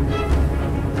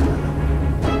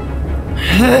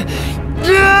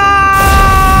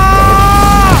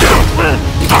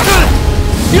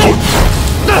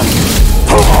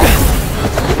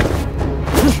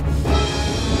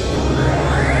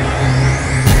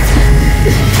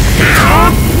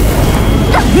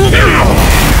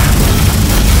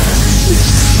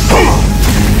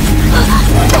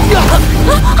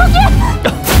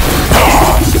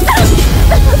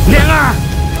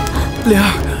莲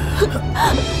儿，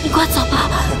你快走吧，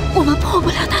我们破不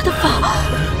了他的法。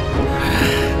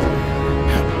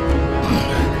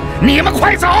你们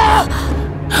快走！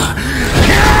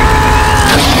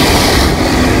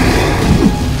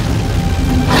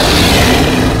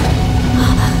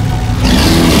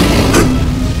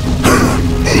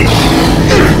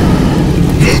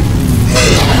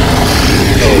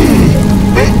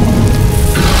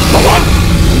老王，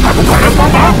还不快来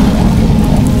帮忙！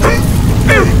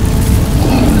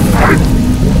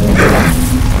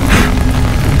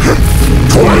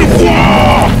春花！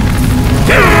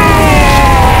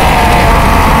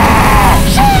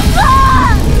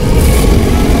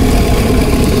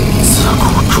自古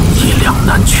忠义两难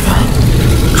全，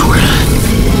主人，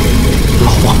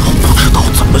老王我不知道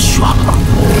怎么选了，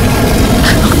只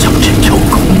能将这条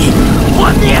狗命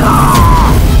还你了。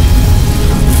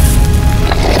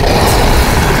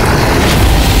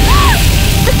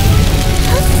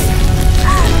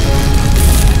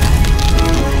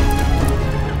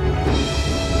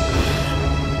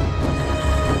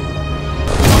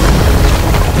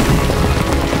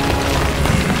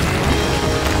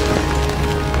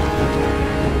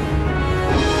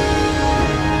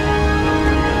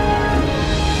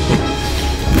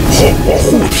我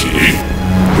护体！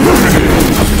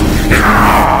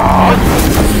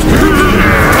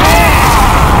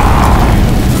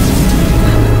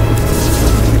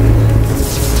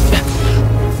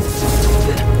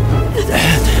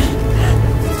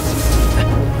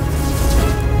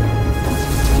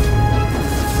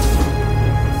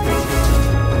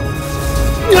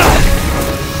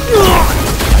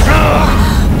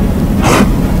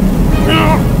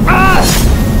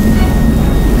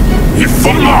你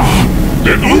疯了！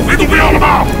连轮回都不要了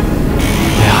吗？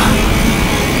雷儿，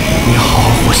你要好好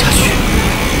活下去。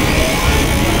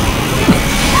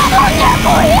我也不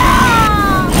要！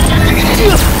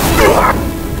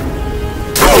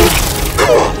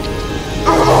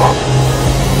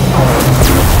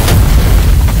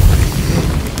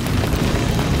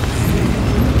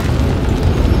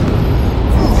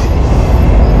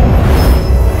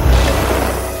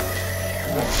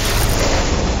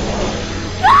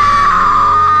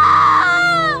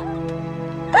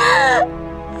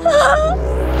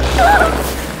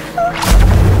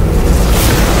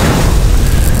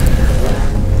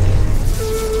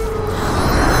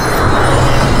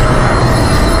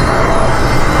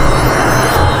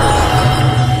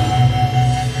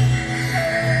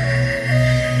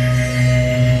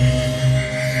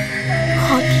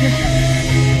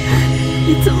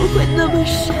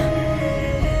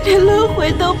连轮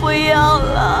回都不要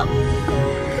了，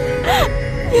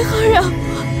你还让我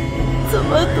怎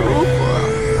么度过？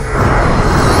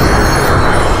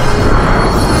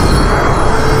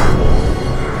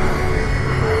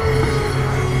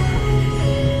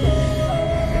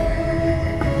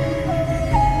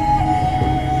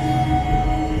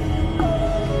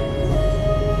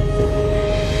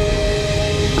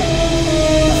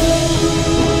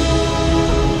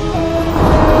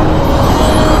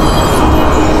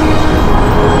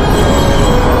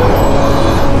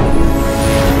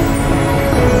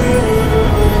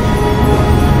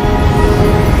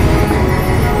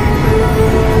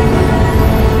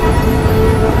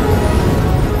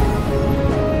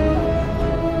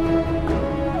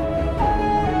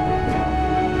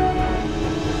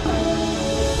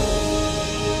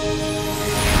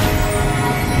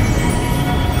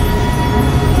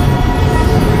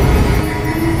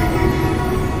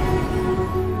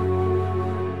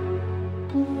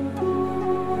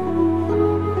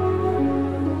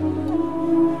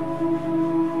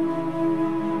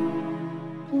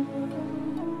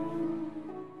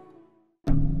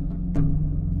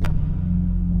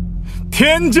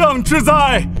天降之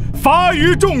灾，发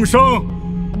于众生。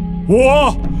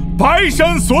我白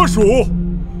山所属，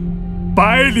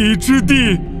百里之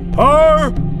地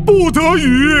而不得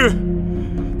雨，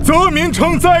则民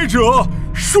成灾者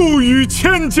数以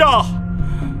千家。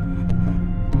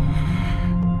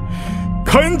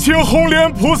恳请红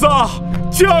莲菩萨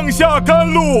降下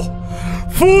甘露，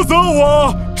福泽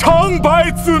我长白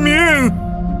子民。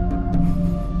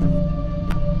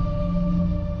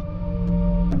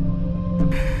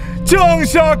降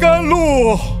下甘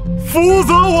露，福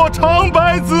泽我长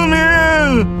白子民。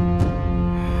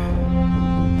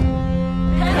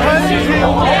恳请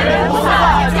红莲菩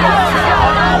萨降下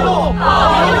甘露，保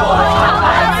佑我长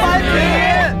白子民。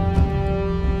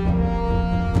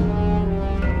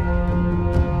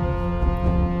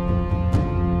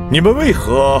你们为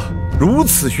何如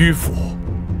此迂腐，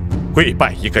跪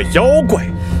拜一个妖怪？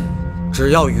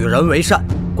只要与人为善，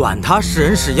管他是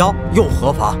人是妖又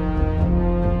何妨？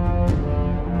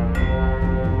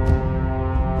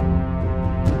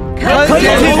恳请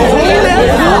红莲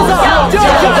菩萨降下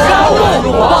甘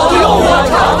露，保佑我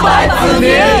长白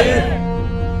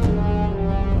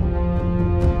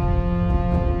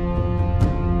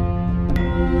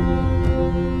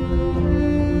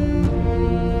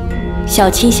小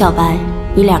青、小白，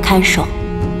你俩看守，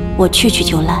我去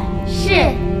就来。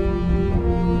是。